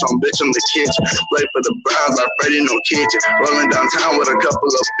couch, one bitch in the kitchen. Play for the Browns, like Freddie, no kitchen. Rolling downtown with a couple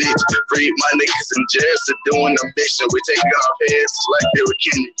of bitches. Free my niggas in jail, to doing the mission. We taking off heads like they were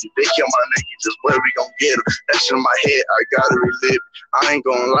Kennedy. They kill my niggas, just where we gon' get them. That shit in my head, I gotta relive it. I ain't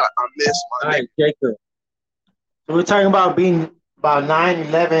gonna lie, I miss my nigga. All right, Jacob. So we're talking about being about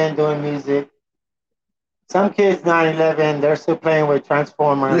 9-11 doing music. Some kids 9-11, they're still playing with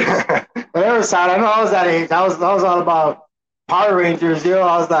Transformers. Whatever side, I know I was that age. I was all about Power Rangers.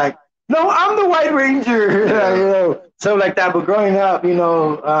 I was like, no, I'm the White Ranger. Stuff like that. But growing up, we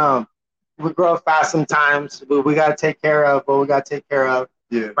grow up fast sometimes. But we gotta take care of what we gotta take care of.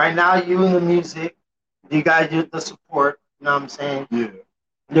 Yeah. Right now, you in the music, you got the support. You know what I'm saying? Yeah.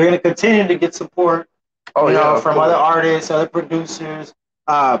 You're gonna continue to get support. From other artists, other producers.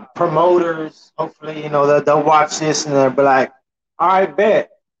 Promoters, hopefully, they'll watch this and they'll be like, all right, bet,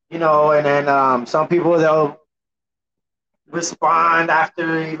 and then some people, they'll respond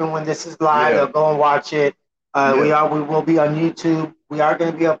after, even when this is live, they'll go and watch it. We will be on YouTube. We are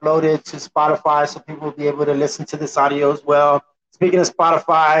going to be uploaded to Spotify, so people will be able to listen to this audio as well. Speaking of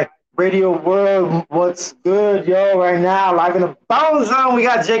Spotify, Radio World, what's good, yo, right now, live in the Bound Zone, we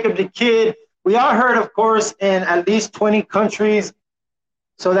got Jacob the Kid. We are heard, of course, in at least 20 countries.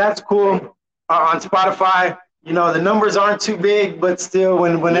 So that's cool. On Spotify, the numbers aren't too big, but still,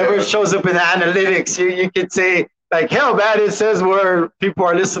 whenever it shows up in the analytics, you can say, like, hell, man, it says where people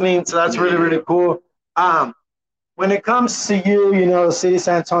are listening. So that's really, really cool. When it comes to you, City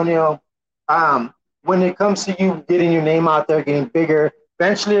San Antonio, when it comes to you getting your name out there, getting bigger,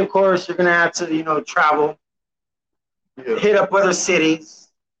 eventually, of course, you're going to have to, travel, hit up other cities.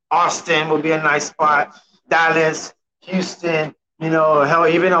 Austin would be a nice spot. Dallas, Houston. Hell,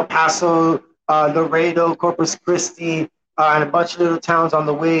 even El Paso, Laredo, Corpus Christi, and a bunch of little towns on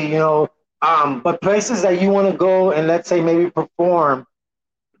the way, but places that you want to go and let's say maybe perform.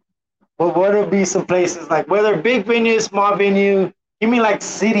 But what would be some places, like whether big venue, small venue, you mean like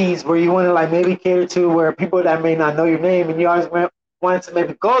cities where you want to like maybe cater to where people that may not know your name and you always want to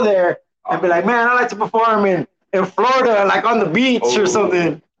maybe go there and be like, man, I like to perform in Florida, like on the beach or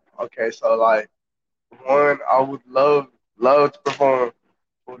something. Okay, so like one, I would love to perform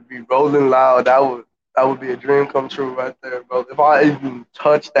would be Rolling Loud. That would be a dream come true right there, bro. If I even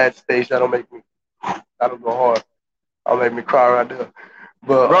touch that stage, that'll go hard. That'll make me cry right there.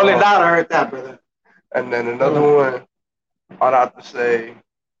 But Rolling Loud, I heard that, brother. And then another one, I'd have to say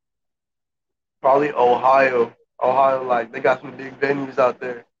probably Ohio. Ohio, like they got some big venues out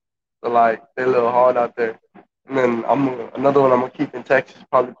there, so like they a little hard out there. And then another one I'm gonna keep in Texas,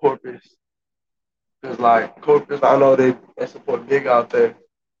 probably Corpus. Cause like Corpus, I know they support big out there.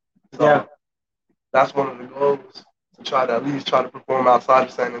 So that's one of the goals, to at least try to perform outside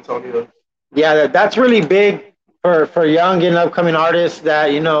of San Antonio. Yeah, that's really big for young and upcoming artists that,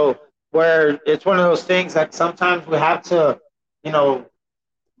 where it's one of those things that sometimes we have to,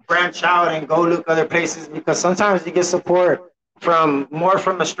 branch out and go look other places, because sometimes you get support from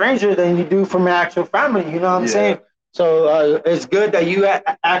a stranger than you do from your actual family. You know what I'm saying? So it's good that you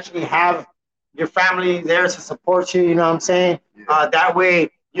actually have your family there to support you. You know what I'm saying? That way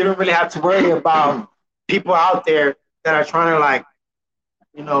you don't really have to worry about people out there that are trying to like,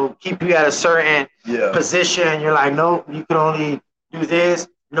 you know, keep you at a certain position. You're like, nope, you can only do this.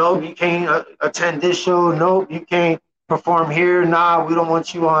 Nope, you can't attend this show. Nope, you can't perform here. Nah, we don't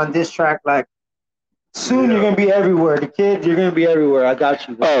want you on this track. Like, soon you're gonna be everywhere. The kids, you're gonna be everywhere. I got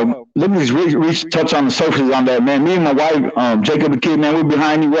you. Let me just touch on the surface on that, man. Me and my wife, Jacob the Kid, man, we're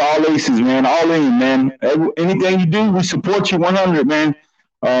behind you. We're all aces, man. All in, man. Anything you do, we support you 100, man.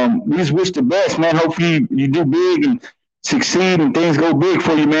 We just wish the best, man. Hopefully you do big and succeed and things go big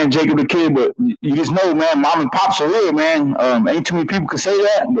for you, man, Jacob the Kid. But you just know, man, mom and pops are real, man. Ain't too many people can say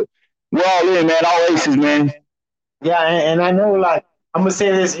that, but we're all in, man. All aces, man. Yeah, and I know, like, I'm gonna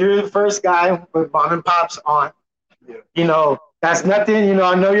say this: you're the first guy with mom and pops on. You know, that's nothing. You know,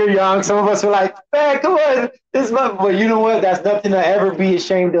 I know you're young. Some of us are like, man, come on, this month. But you know what? That's nothing to ever be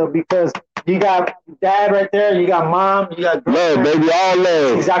ashamed of, because you got dad right there, you got mom, you got love, baby, all love.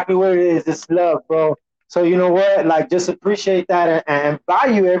 That's exactly what it is. It's love, bro. So you know what? Like, just appreciate that and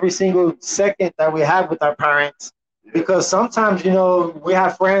value every single second that we have with our parents, because sometimes, you know, we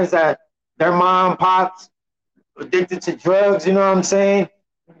have friends that their mom, pops addicted to drugs. You know what I'm saying?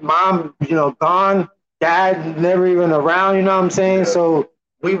 Mom, you know, gone. Dad never even around. You know what I'm saying? So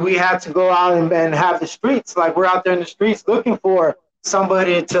we have to go out and have the streets. Like, we're out there in the streets looking for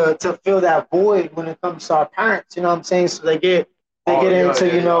somebody to fill that void when it comes to our parents. You know what I'm saying? So they get into,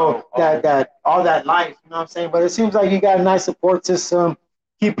 you know, that all that life, you know what I'm saying? But it seems like you got a nice support system,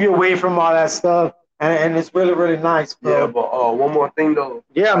 keep you away from all that stuff, and it's really, really nice, bro. Yeah, but one more thing, though.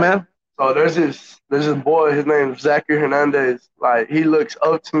 Yeah, man. So there's this boy, his name is Zachary Hernandez. Like, he looks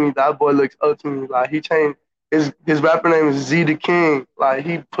up to me. That boy looks up to me. Like, he changed, his rapper name is Z the King. Like,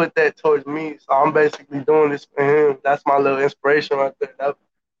 he put that towards me. So I'm basically doing this for him. That's my little inspiration right there.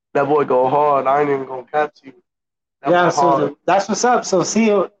 That boy go hard. I ain't even gonna cap to you. So that's what's up. So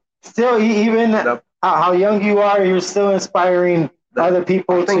still, even how young you are, you're still inspiring other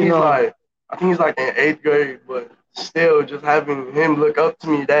people. I think he's like in 8th grade, but still, just having him look up to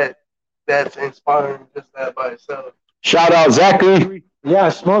me, that's inspiring, just that by itself. Shout out Zachary.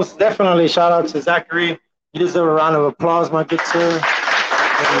 Yes, most definitely. Shout out to Zachary. You deserve a round of applause, my good sir.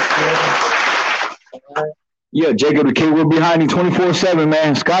 Yeah, Jacob the Kid, we're behind you 24/7,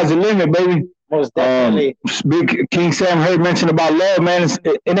 man. Sky's the limit, baby. Most definitely. Big King Sam heard mention about love, man.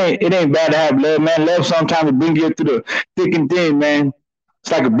 It ain't bad to have love, man. Love sometimes will bring you through the thick and thin, man.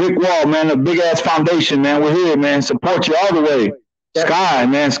 It's like a brick wall, man, a big ass foundation, man. We're here, man. Support you all the way. Yeah. Sky,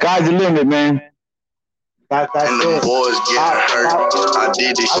 man. Sky's the limit, man. And the boys get hurt. I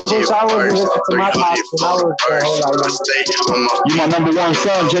did this shit first. 300 for first. You my number one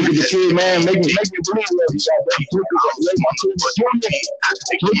son, Jacob the Kid, man. Make me believe that you got that.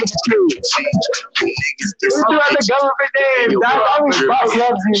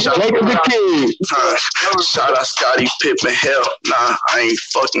 Jacob the Kid. Shout out Scottie Pippen. Hell, nah, I ain't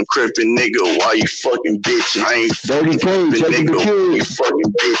fucking crippin', nigga. Why you fucking bitch? I ain't fucking crippin', nigga. You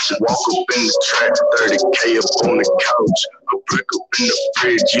fucking bitch. Walk up in the track, 30K up on the couch, a brick up in the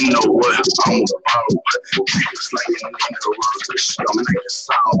fridge. You know what I'm about. Niggas like a nigga around the shit, I'm making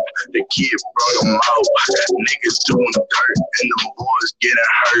sound. The kid brought them out. Niggas doing dirt and the boys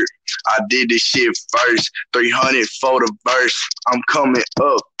getting hurt. I did this shit first. 300 for the verse. I'm coming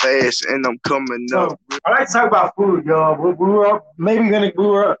up fast and I'm coming up. I like to talk about food, y'all. We were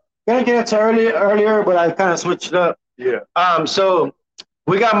gonna get into earlier, but I kind of switched up. Yeah. So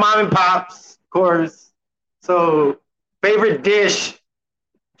we got mom and pops, of course. So, favorite dish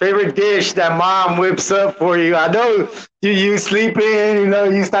that mom whips up for you. I know you sleeping, you know,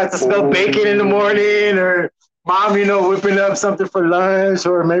 you start to smell bacon in the morning, or mom, you know, whipping up something for lunch,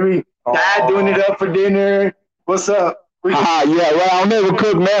 or maybe dad doing it up for dinner. What's up? Yeah, well, I'll never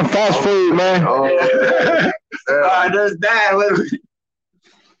cook, man. Fast food, man. There's that.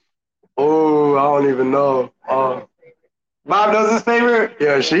 Oh, I don't even know. Mom knows his favorite?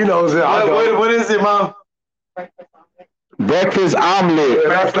 Yeah, she knows it. What is it, Mom? Breakfast omelet.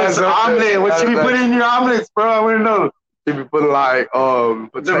 Breakfast omelet. What you be putting in your omelets, bro? I want to know. She be putting like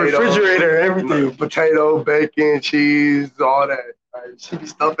potato, the refrigerator, everything. Potato, bacon, cheese, all that. Like, she be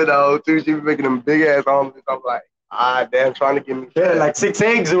stuffing out too. She be making them big ass omelets. I'm like, damn, trying to get me. Yeah, like 6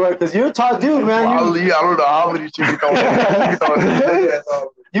 eggs or what? Because you're a tall dude, man. I don't know how many she be throwing.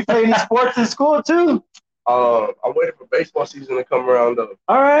 You play any sports in school too? I'm waiting for baseball season to come around though.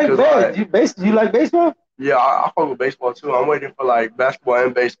 All right, bet. You like baseball? Yeah, I fuck with baseball too. I'm waiting for like basketball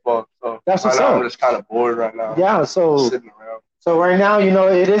and baseball. So That's right what's now up. I'm just kind of bored right now. Yeah, so Sitting around. So right now,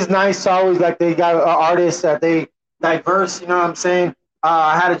 it is nice to always like they got artists that they diverse. You know what I'm saying?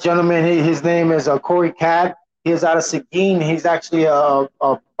 I had a gentleman. His name is Corey Cad. He is out of Seguin. He's actually a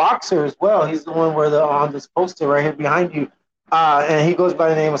boxer as well. He's the one where the on this poster right here behind you, and he goes by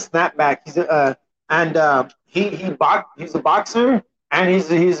the name of Snapback. He's a boxer and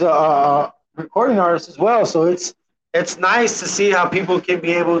he's a recording artist as well. So it's nice to see how people can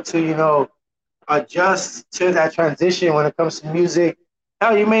be able to adjust to that transition when it comes to music.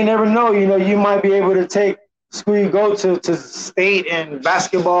 Hell, you may never know. You might be able to take school you go to state in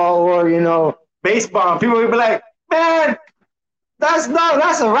basketball or baseball. People will be like, man, that's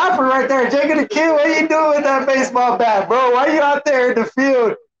a rapper right there, Jacob the Kid. What are you doing with that baseball bat, bro? Why are you out there in the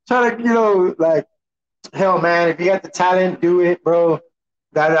field trying to like, hell, man, if you got the talent, do it, bro.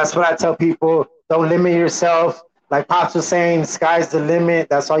 That's what I tell people. Don't limit yourself. Like Pops was saying, sky's the limit.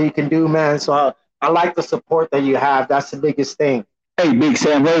 That's all you can do, man. So I like the support that you have. That's the biggest thing. Hey, Big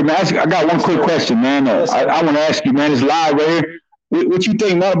Sam, hey, man, I got one quick question, man. I want to ask you, man. It's live right here. What you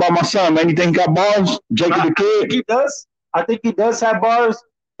think, man, about my son, man? You think he got bars? Jacob the Kid? He does. I think he does have bars.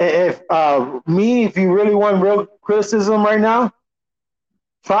 If you really want real criticism right now,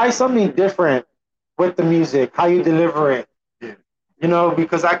 try something different with the music, how you deliver it. Yeah.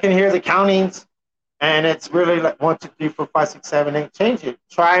 Because I can hear the countings, and it's really like 1, 2, 3, 4, 5, 6, 7, 8. Change it.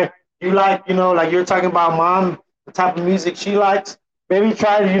 Try. You like, like you're talking about mom, the type of music she likes. Maybe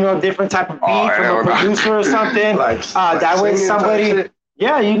try, different type of beat from a producer or something. That way somebody,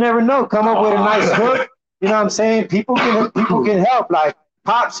 you never know. Come up with a nice hook. You know what I'm saying? People can help. Like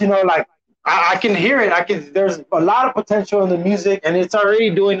Pops, like I can hear it. There's a lot of potential in the music, and it's already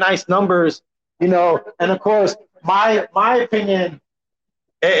doing nice numbers. And of course, my opinion,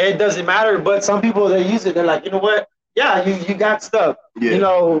 it doesn't matter. But some people that use it, they're like, you know what? Yeah, you got stuff.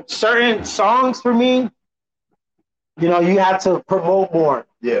 Yeah. Certain songs for me, you have to promote more.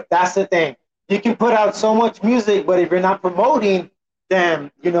 Yeah. That's the thing. You can put out so much music, but if you're not promoting,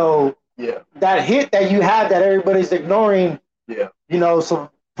 then, that hit that you have that everybody's ignoring, so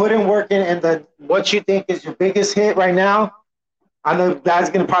put in work in what you think is your biggest hit right now. I know Dad's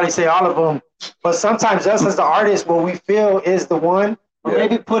going to probably say all of them, but sometimes us as the artist, what we feel is the one, or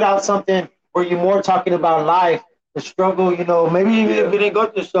maybe put out something where you're more talking about life, the struggle, maybe if you didn't go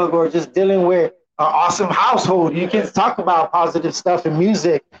through the struggle or just dealing with an awesome household. You can talk about positive stuff in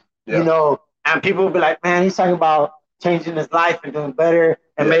music, and people will be like, man, he's talking about changing his life and doing better,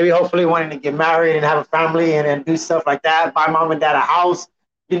 and maybe hopefully wanting to get married and have a family and do stuff like that, buy mom and dad a house,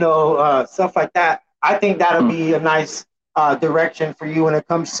 stuff like that. I think that'll be a nice direction for you when it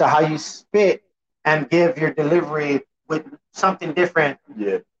comes to how you spit and give your delivery with something different.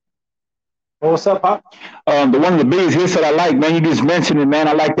 Yeah. Well, what's up, Pop? One of the biggest hits that I like, man, you just mentioned it, man.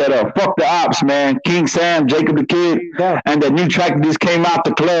 I like that Fuck the Ops, man. King Sam, Jacob the Kid, and that new track that just came out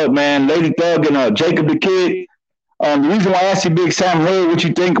the club, man. Lady Thug and Jacob the Kid. The reason why I asked you, Big Sam, hey, what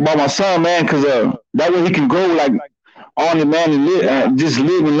you think about my son, man, because that way he can grow like on it, man, and just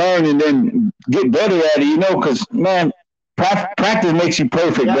live and learn and then get better at it, because, man, practice makes you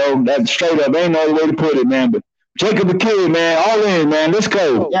perfect, bro. That's straight up. Ain't no other way to put it, man. But Jacob the Kid, man, all in, man. Let's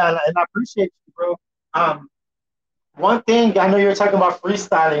go. Yeah, and I appreciate you, bro. One thing, I know you're talking about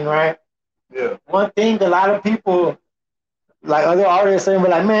freestyling, right? Yeah. One thing, a lot of people, like other artists, are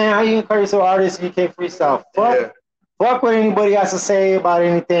like, man, how you encourage an artist if you can't freestyle? Fuck what anybody has to say about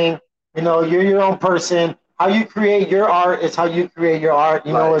anything. You're your own person. How you create your art is how you create your art.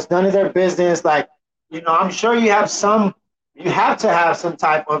 It's none of their business. Like, I'm sure you have to have some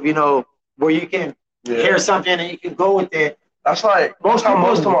type of, where you can hear something and you can go with it. That's like most of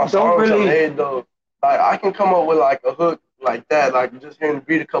my songs are made though. Like I can come up with like a hook like that, like just hearing the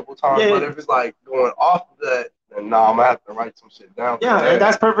beat a couple times. But if it's like going off of that, then I'm gonna have to write some shit down. Yeah, and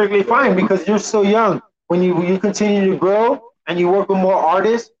that's perfectly fine because you're so young. When you continue to grow and you work with more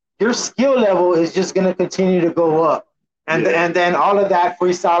artists, your skill level is just gonna continue to go up. And then all of that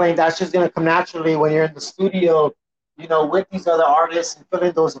freestyling, that's just gonna come naturally when you're in the studio, with these other artists and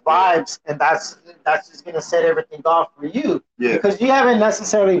feeling those vibes, and that's just gonna set everything off for you. Yeah. Because you haven't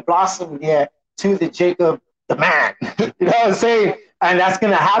necessarily blossomed yet to the Jacob the man. You know what I'm saying? And that's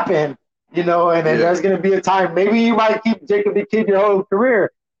gonna happen, and then there's gonna be a time. Maybe you might keep Jacob the Kid your whole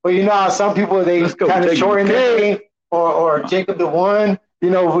career, but how some people they kind of shorten their name or Jacob the One.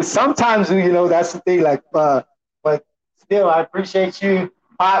 Sometimes that's the thing. Like, but still, I appreciate you,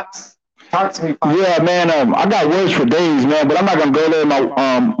 Pops. Talk to me, Pops. Yeah, man. I got words for days, man, but I'm not gonna go there.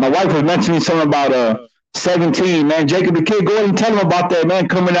 My wife was mentioning something about 17, man. Jacob the Kid, go ahead and tell him about that, man,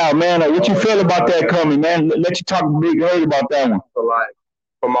 coming out, man. What you feel about that coming, man? Let you talk Big Hurt about that one. So like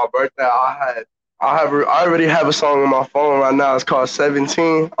for my birthday, I already have a song on my phone right now. It's called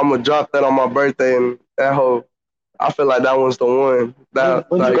 17. I'm gonna drop that on my birthday, and that whole I feel like that one's the one.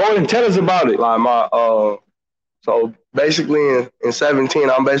 That like, go ahead and tell us about it. Like my so basically in 17,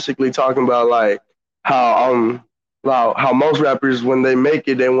 I'm basically talking about like how most rappers when they make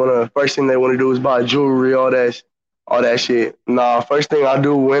it, first thing they wanna do is buy jewelry, all that shit. Nah, first thing I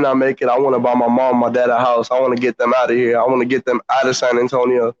do when I make it, I wanna buy my mom, my dad a house. I wanna get them out of here. I wanna get them out of San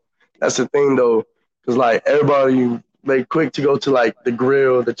Antonio. That's the thing though, cause like everybody they quick to go to like the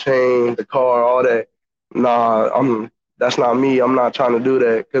grill, the chain, the car, all that. Nah, that's not me. I'm not trying to do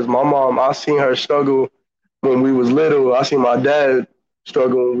that. Cause my mom, I seen her struggle when we was little. I seen my dad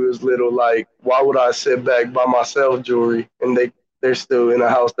struggle when we was little. Like, why would I sit back buy myself jewelry and they're still in a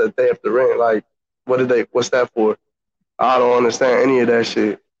house that they have to rent? Like, what's that for? I don't understand any of that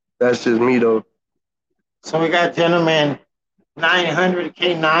shit. That's just me though. So we got gentleman 900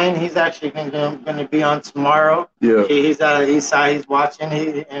 K9. He's actually going to be on tomorrow. Yeah. He's out of the east side. He's watching.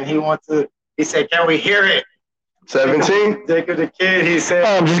 He wants to. He said, "Can we hear it?" 17? Jacob the Kid. He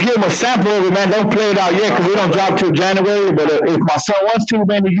said, just give him a sample of it, man. Don't play it out yet because we don't drop till January. But if my son wants to,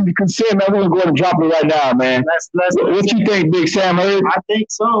 man, you can see it, man. We're gonna go ahead and drop it right now, man. What you think, Big Sam Hurd? I think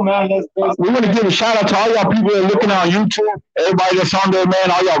so, man. We want to give a shout out to all y'all people that are looking on YouTube. Everybody that's on there,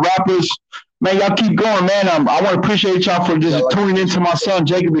 man. All y'all rappers. Man, y'all keep going, man. I want to appreciate y'all for just tuning into my son,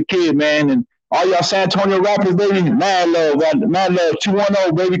 Jacob the Kid, man. And all y'all San Antonio rappers, baby, mad love,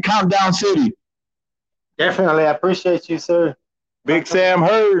 210, baby, Countdown City. Definitely. I appreciate you, sir. Big Sam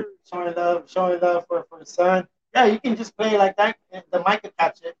Hurd. Showing love for the son. Yeah, you can just play it like that. The mic will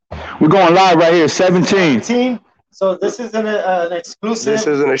catch it. We're going live right here, 17. 17. So this is an exclusive. This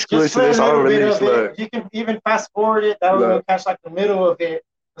is an exclusive. It's unreleased. Look. You can even fast forward it. That will catch like the middle of it.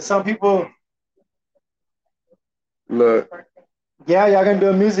 But some people... Look. Yeah, y'all gonna do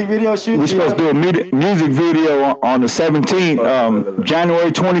a music video shoot? We're supposed to do a music video on the 17th,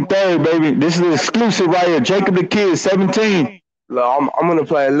 January 23rd, baby. This is an exclusive right here. Jacob the Kid, 17. Look, I'm gonna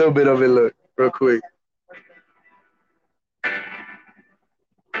play a little bit of it. Look, real quick.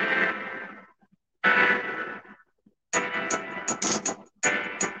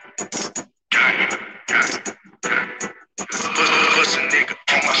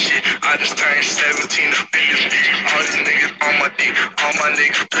 I just turned 17 up in this bitch. All these niggas on my dick. All my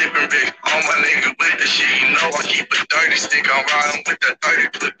niggas flipping bricks. All my niggas with the shit. You know I keep a 30 stick. I'm riding with that 30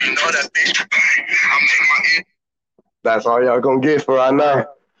 clip. You know that bitch. I'm in my ear. That's all y'all gonna get for right now.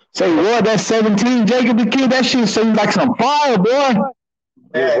 Say what? That's 17, Jacob the Kid. That shit seems like some fire, boy.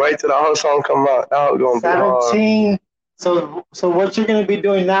 Just wait till the whole song come out. That was gonna 17. Be hard. So what you're gonna be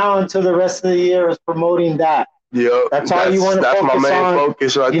doing now until the rest of the year is promoting that. Yeah, that's all you want to focus on. That's my main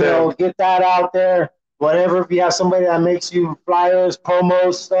focus right there. You know, get that out there. Whatever, if you have somebody that makes you flyers,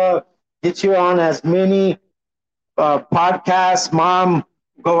 promos, stuff, get you on as many podcasts. Mom,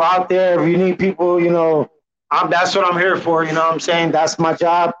 go out there. If you need people, you know, that's what I'm here for. You know what I'm saying? That's my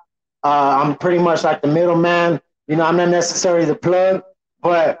job. I'm pretty much like the middleman. You know, I'm not necessarily the plug,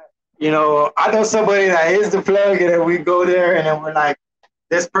 but, you know, I know somebody that is the plug, and then we go there, and then we're like,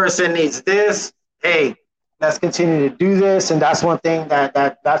 this person needs this. Hey, let's continue to do this, and that's one thing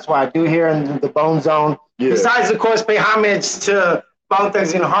that's what I do here in the Bone Zone. Yeah. Besides, of course, pay homage to Bone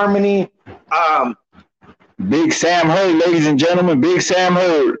Thugs in Harmony. Big Sam Hurd, ladies and gentlemen, Big Sam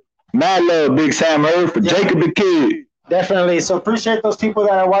Hurd. Mad love, Big Sam Hurd for Jacob the Kid. Definitely. So appreciate those people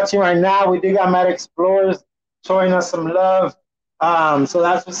that are watching right now. We do got Mad Explorers showing us some love. So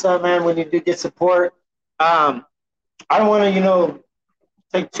that's what's up, man. When you do get support, I don't want to, you know,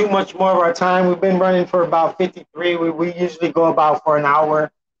 take too much more of our time. We've been running for about 53. We usually go about for an hour.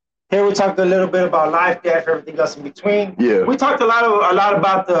 Here we talked a little bit about life, death, everything else in between. Yeah. We talked a lot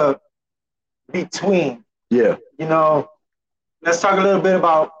about the between. Yeah. You know, let's talk a little bit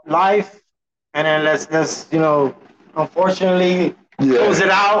about life, and then let's you know, unfortunately close it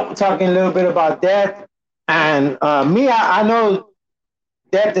out. We're talking a little bit about death. And I know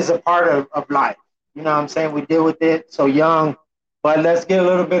death is a part of life. You know what I'm saying? We deal with it so young. But let's get a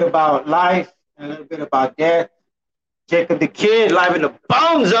little bit about life and a little bit about death. Jacob the Kid, live in the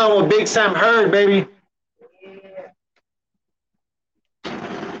Bone Zone with Big Sam Hurd, baby.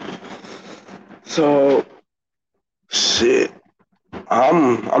 So, shit,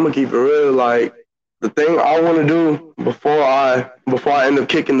 I'm gonna keep it real. Like, the thing I want to do before I end up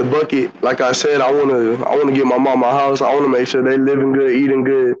kicking the bucket, like I said, I want to get my mom a house. I want to make sure they living good, eating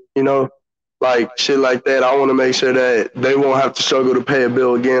good, you know. like shit like that. I want to make sure that they won't have to struggle to pay a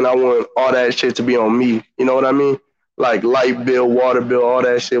bill again. I want all that shit to be on me. You know what I mean? Like light bill, water bill, all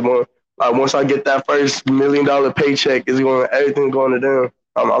that shit. Like once I get that first $1 million paycheck, everything going to them.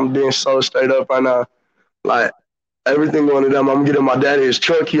 I'm being so straight up right now. Like everything going to them. I'm getting my daddy his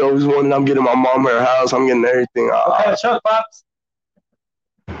truck. He always wanted. I'm getting my mom her house. I'm getting everything. What kind of truck, Pops?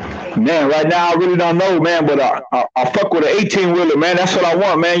 Man, right now I really don't know, man, but I fuck with an 18-wheeler, man. That's what I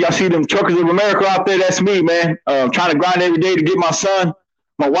want, man. Y'all see them truckers of America out there? That's me, man. Trying to grind every day to get my son,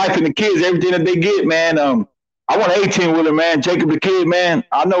 my wife, and the kids everything that they get, man. I want an 18-wheeler, man. Jacob the Kid, man.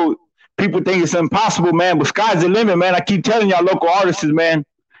 I know people think it's impossible, man, but sky's the limit, man. I keep telling y'all local artists, man.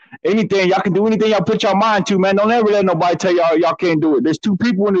 Anything, y'all can do anything y'all put your mind to, man. Don't ever let nobody tell y'all can't do it. There's two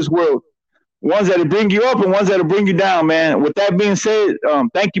people in this world. Ones that'll bring you up and ones that'll bring you down, man. With that being said,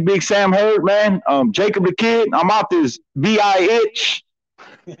 thank you, Big Sam Hurd, man. Jacob the Kid, I'm out this VIH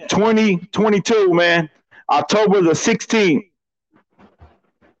 2022, man. October the 16th.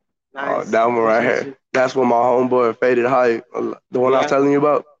 Nice. That one right here. That's when my homeboy Faded Hype, the one I was telling you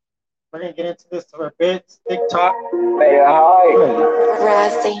about. We're going to get into this for a bit. TikTok. Faded Hype.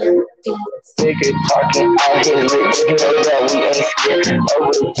 Rising. Nigga talking out here, you know that we ain't scared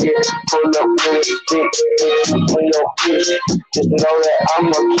over the kid. Pull up with a stick, on your bitch. Just know that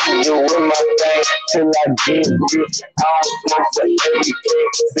I'ma keep you with my thing till I get rich. I don't smoke for everything.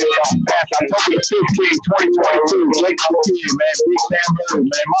 Since I'm back, I'm over 15, 2022. Jacob the Kid, man. Big Sam Hurd,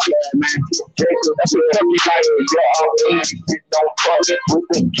 man. My bad, man. Jacob, that's what every night is. Yeah, I'm easy. Don't fuck with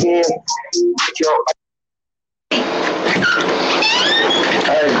the kid. Yo.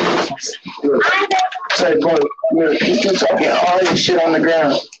 Hey, say, boy, you keep talking all this shit on the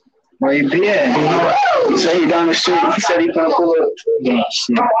ground. Where you been? He said he down the street. He said he gonna pull up. Yeah,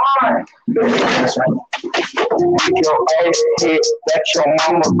 shit. That's right. Your ass hit, that's your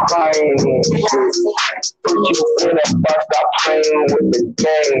mama crying. Put you in a bus, stop playing with the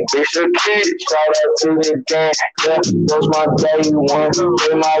game. It's your kid, shout out to the gang. Yeah, that's my day one.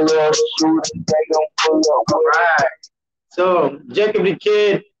 With my little shooter, they gon' pull up. All right. So, Jacob the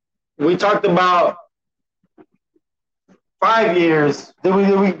Kid, we talked about 5 years. Did we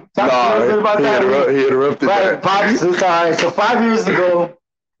talk a little bit about that? He interrupted that. It's all right. So 5 years ago,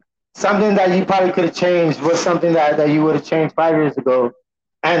 something that you probably could have changed was something that you would have changed 5 years ago.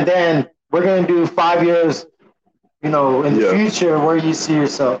 And then we're going to do 5 years, in the future, where you see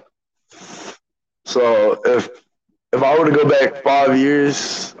yourself. So if I were to go back 5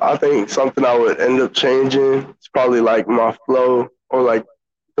 years, I think something I would end up changing is probably like my flow or like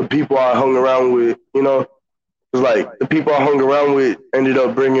the people I hung around with, Cause like the people I hung around with ended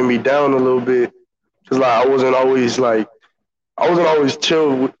up bringing me down a little bit. Cause like I wasn't always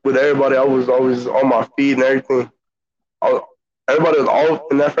chill with everybody. I was always on my feet and everything. Everybody was all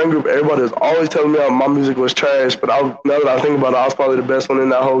in that friend group. Everybody was always telling me my music was trash. But now that I think about it, I was probably the best one in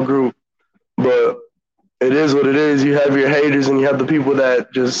that whole group. But it is what it is. You have your haters and you have the people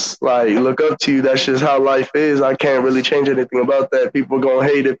that just like look up to you. That's just how life is. I can't really change anything about that. People are gonna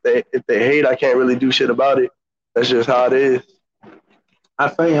hate if they hate. I can't really do shit about it. That's just how it is. I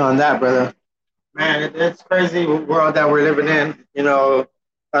feel you on that, brother. Man, it's crazy world that we're living in.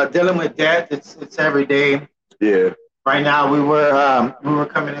 Dealing with death, it's every day. Yeah. Right now, we were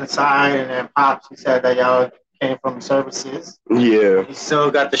coming inside, and then Pops, he said that y'all came from services. Yeah. He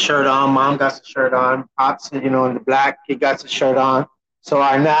still got the shirt on. Mom got the shirt on. Pops, in the black, he got the shirt on. So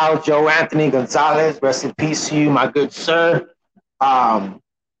right now, Joe Anthony Gonzalez, rest in peace to you, my good sir.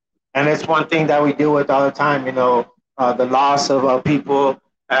 And it's one thing that we deal with all the time, the loss of people.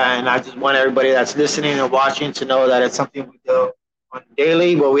 And I just want everybody that's listening and watching to know that it's something we do on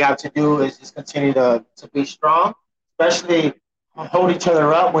daily. What we have to do is just continue to be strong, especially hold each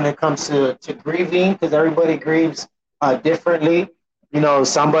other up when it comes to grieving, because everybody grieves differently.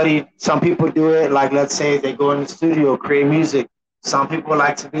 Some people do it like, let's say they go in the studio, create music. Some people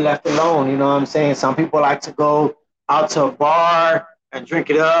like to be left alone, you know what I'm saying? Some people like to go out to a bar and drink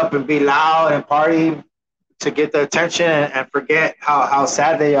it up and be loud and party to get the attention and forget how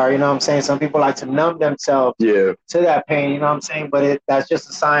sad they are, you know what I'm saying? Some people like to numb themselves to that pain, you know what I'm saying? But that's just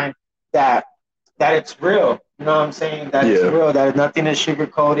a sign that it's real, you know what I'm saying? That it's real, that nothing is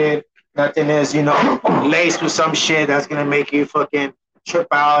sugar-coated, nothing is, laced with some shit that's going to make you fucking trip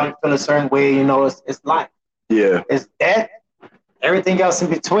out and feel a certain way, it's life. Yeah. It's death. Everything else in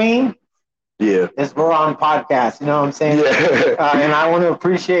between, it's we're on podcast, you know what I'm saying? Yeah. And I want to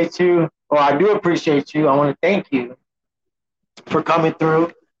appreciate you, or I do appreciate you. I want to thank you for coming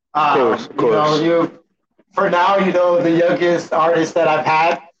through. Of course. You're, for now, the youngest artist that I've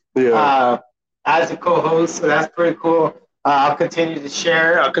had as a co-host, so that's pretty cool. I'll continue to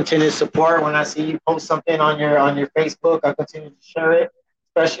share. I'll continue to support. When I see you post something on your Facebook, I'll continue to share it,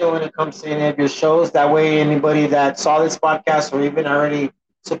 especially when it comes to any of your shows. That way, anybody that saw this podcast or even already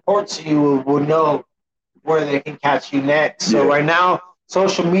supports you will know where they can catch you next. So right now,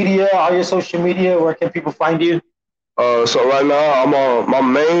 social media, all your social media, where can people find you? So right now I'm on my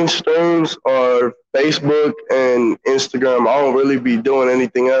main streams are Facebook and Instagram. I don't really be doing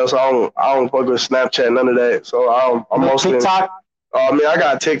anything else. I don't fuck with Snapchat, none of that. So I'm mostly TikTok. I mean I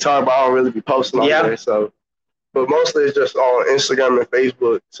got TikTok, but I don't really be posting on there. So, but mostly it's just on Instagram and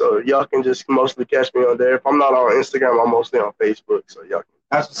Facebook. So y'all can just mostly catch me on there. If I'm not on Instagram, I'm mostly on Facebook. So y'all can.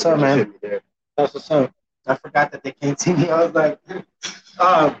 That's what's up, man. That's what's up. I forgot that they can't see me. I was like,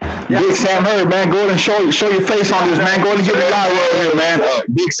 Big Sam Hurd, man. Go ahead and show your face on this, man. Go ahead and get it live right here, man.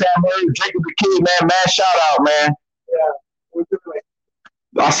 Big Sam Hurd, Jacob the Kid, man. Mad shout out, man.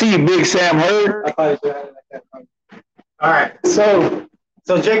 I see you, Big Sam Hurd. All right. So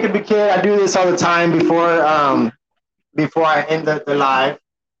Jacob the Kid, I do this all the time before I end the live.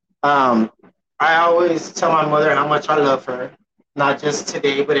 I always tell my mother how much I love her. Not just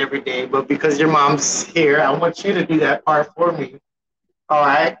today, but every day. But because your mom's here, I want you to do that part for me. All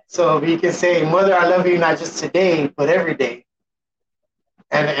right? So if you can say, Mother, I love you not just today, but every day.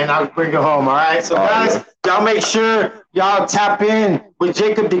 And I'll bring it home, all right? So, guys, y'all make sure y'all tap in with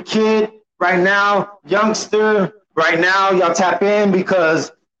Jacob the Kid right now. Youngster, right now, y'all tap in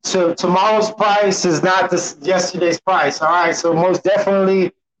because tomorrow's price is not yesterday's price, all right? So most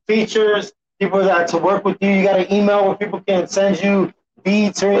definitely features, people that to work with you. You got an email where people can send you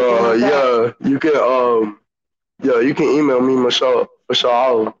beats or anything like that? You can email me, Michelle. For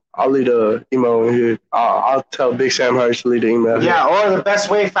sure, I'll leave the email in here. I'll tell Big Sam Hurd to leave the email. Yeah, or the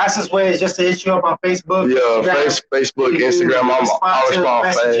fastest way is just to hit you up on Facebook. Yeah, Facebook, Instagram. I'll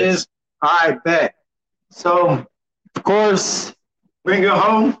respond fast. All right, bet. So, of course, bring it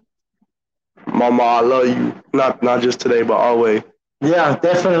home. Mama, I love you. Not just today, but always. Yeah,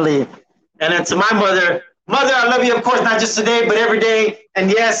 definitely. And then to my mother, I love you, of course, not just today, but every day.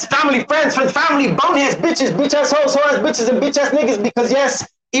 And yes, family, friends, family, boneheads, bitches, bitch-ass hoes, whore-ass bitches, and bitch-ass niggas, because yes,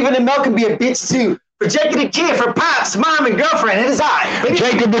 even the milk can be a bitch too. For Jacob the Kid, for Pops, Mom, and Girlfriend, it is I. Baby.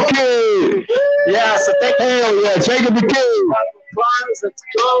 Jacob the Kid. Yeah, so thank you. Hell yeah, Jacob the Kid. Let's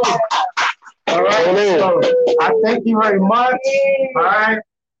go. All right, so I thank you very much. All right.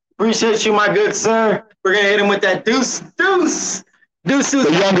 Appreciate you, my good sir. We're going to hit him with that deuce. The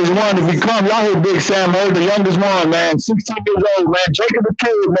youngest one to become. Y'all hear Big Sam Hurd, the youngest one, man. 16 years old, man. Jacob the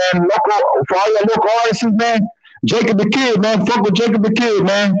Kid, man. For all your local artists, man. Jacob the Kid, man. Fuck with Jacob the Kid,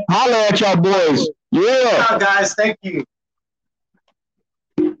 man. Holla at y'all boys. Yeah. Ciao, guys. Thank you.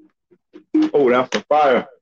 Oh, that's the fire.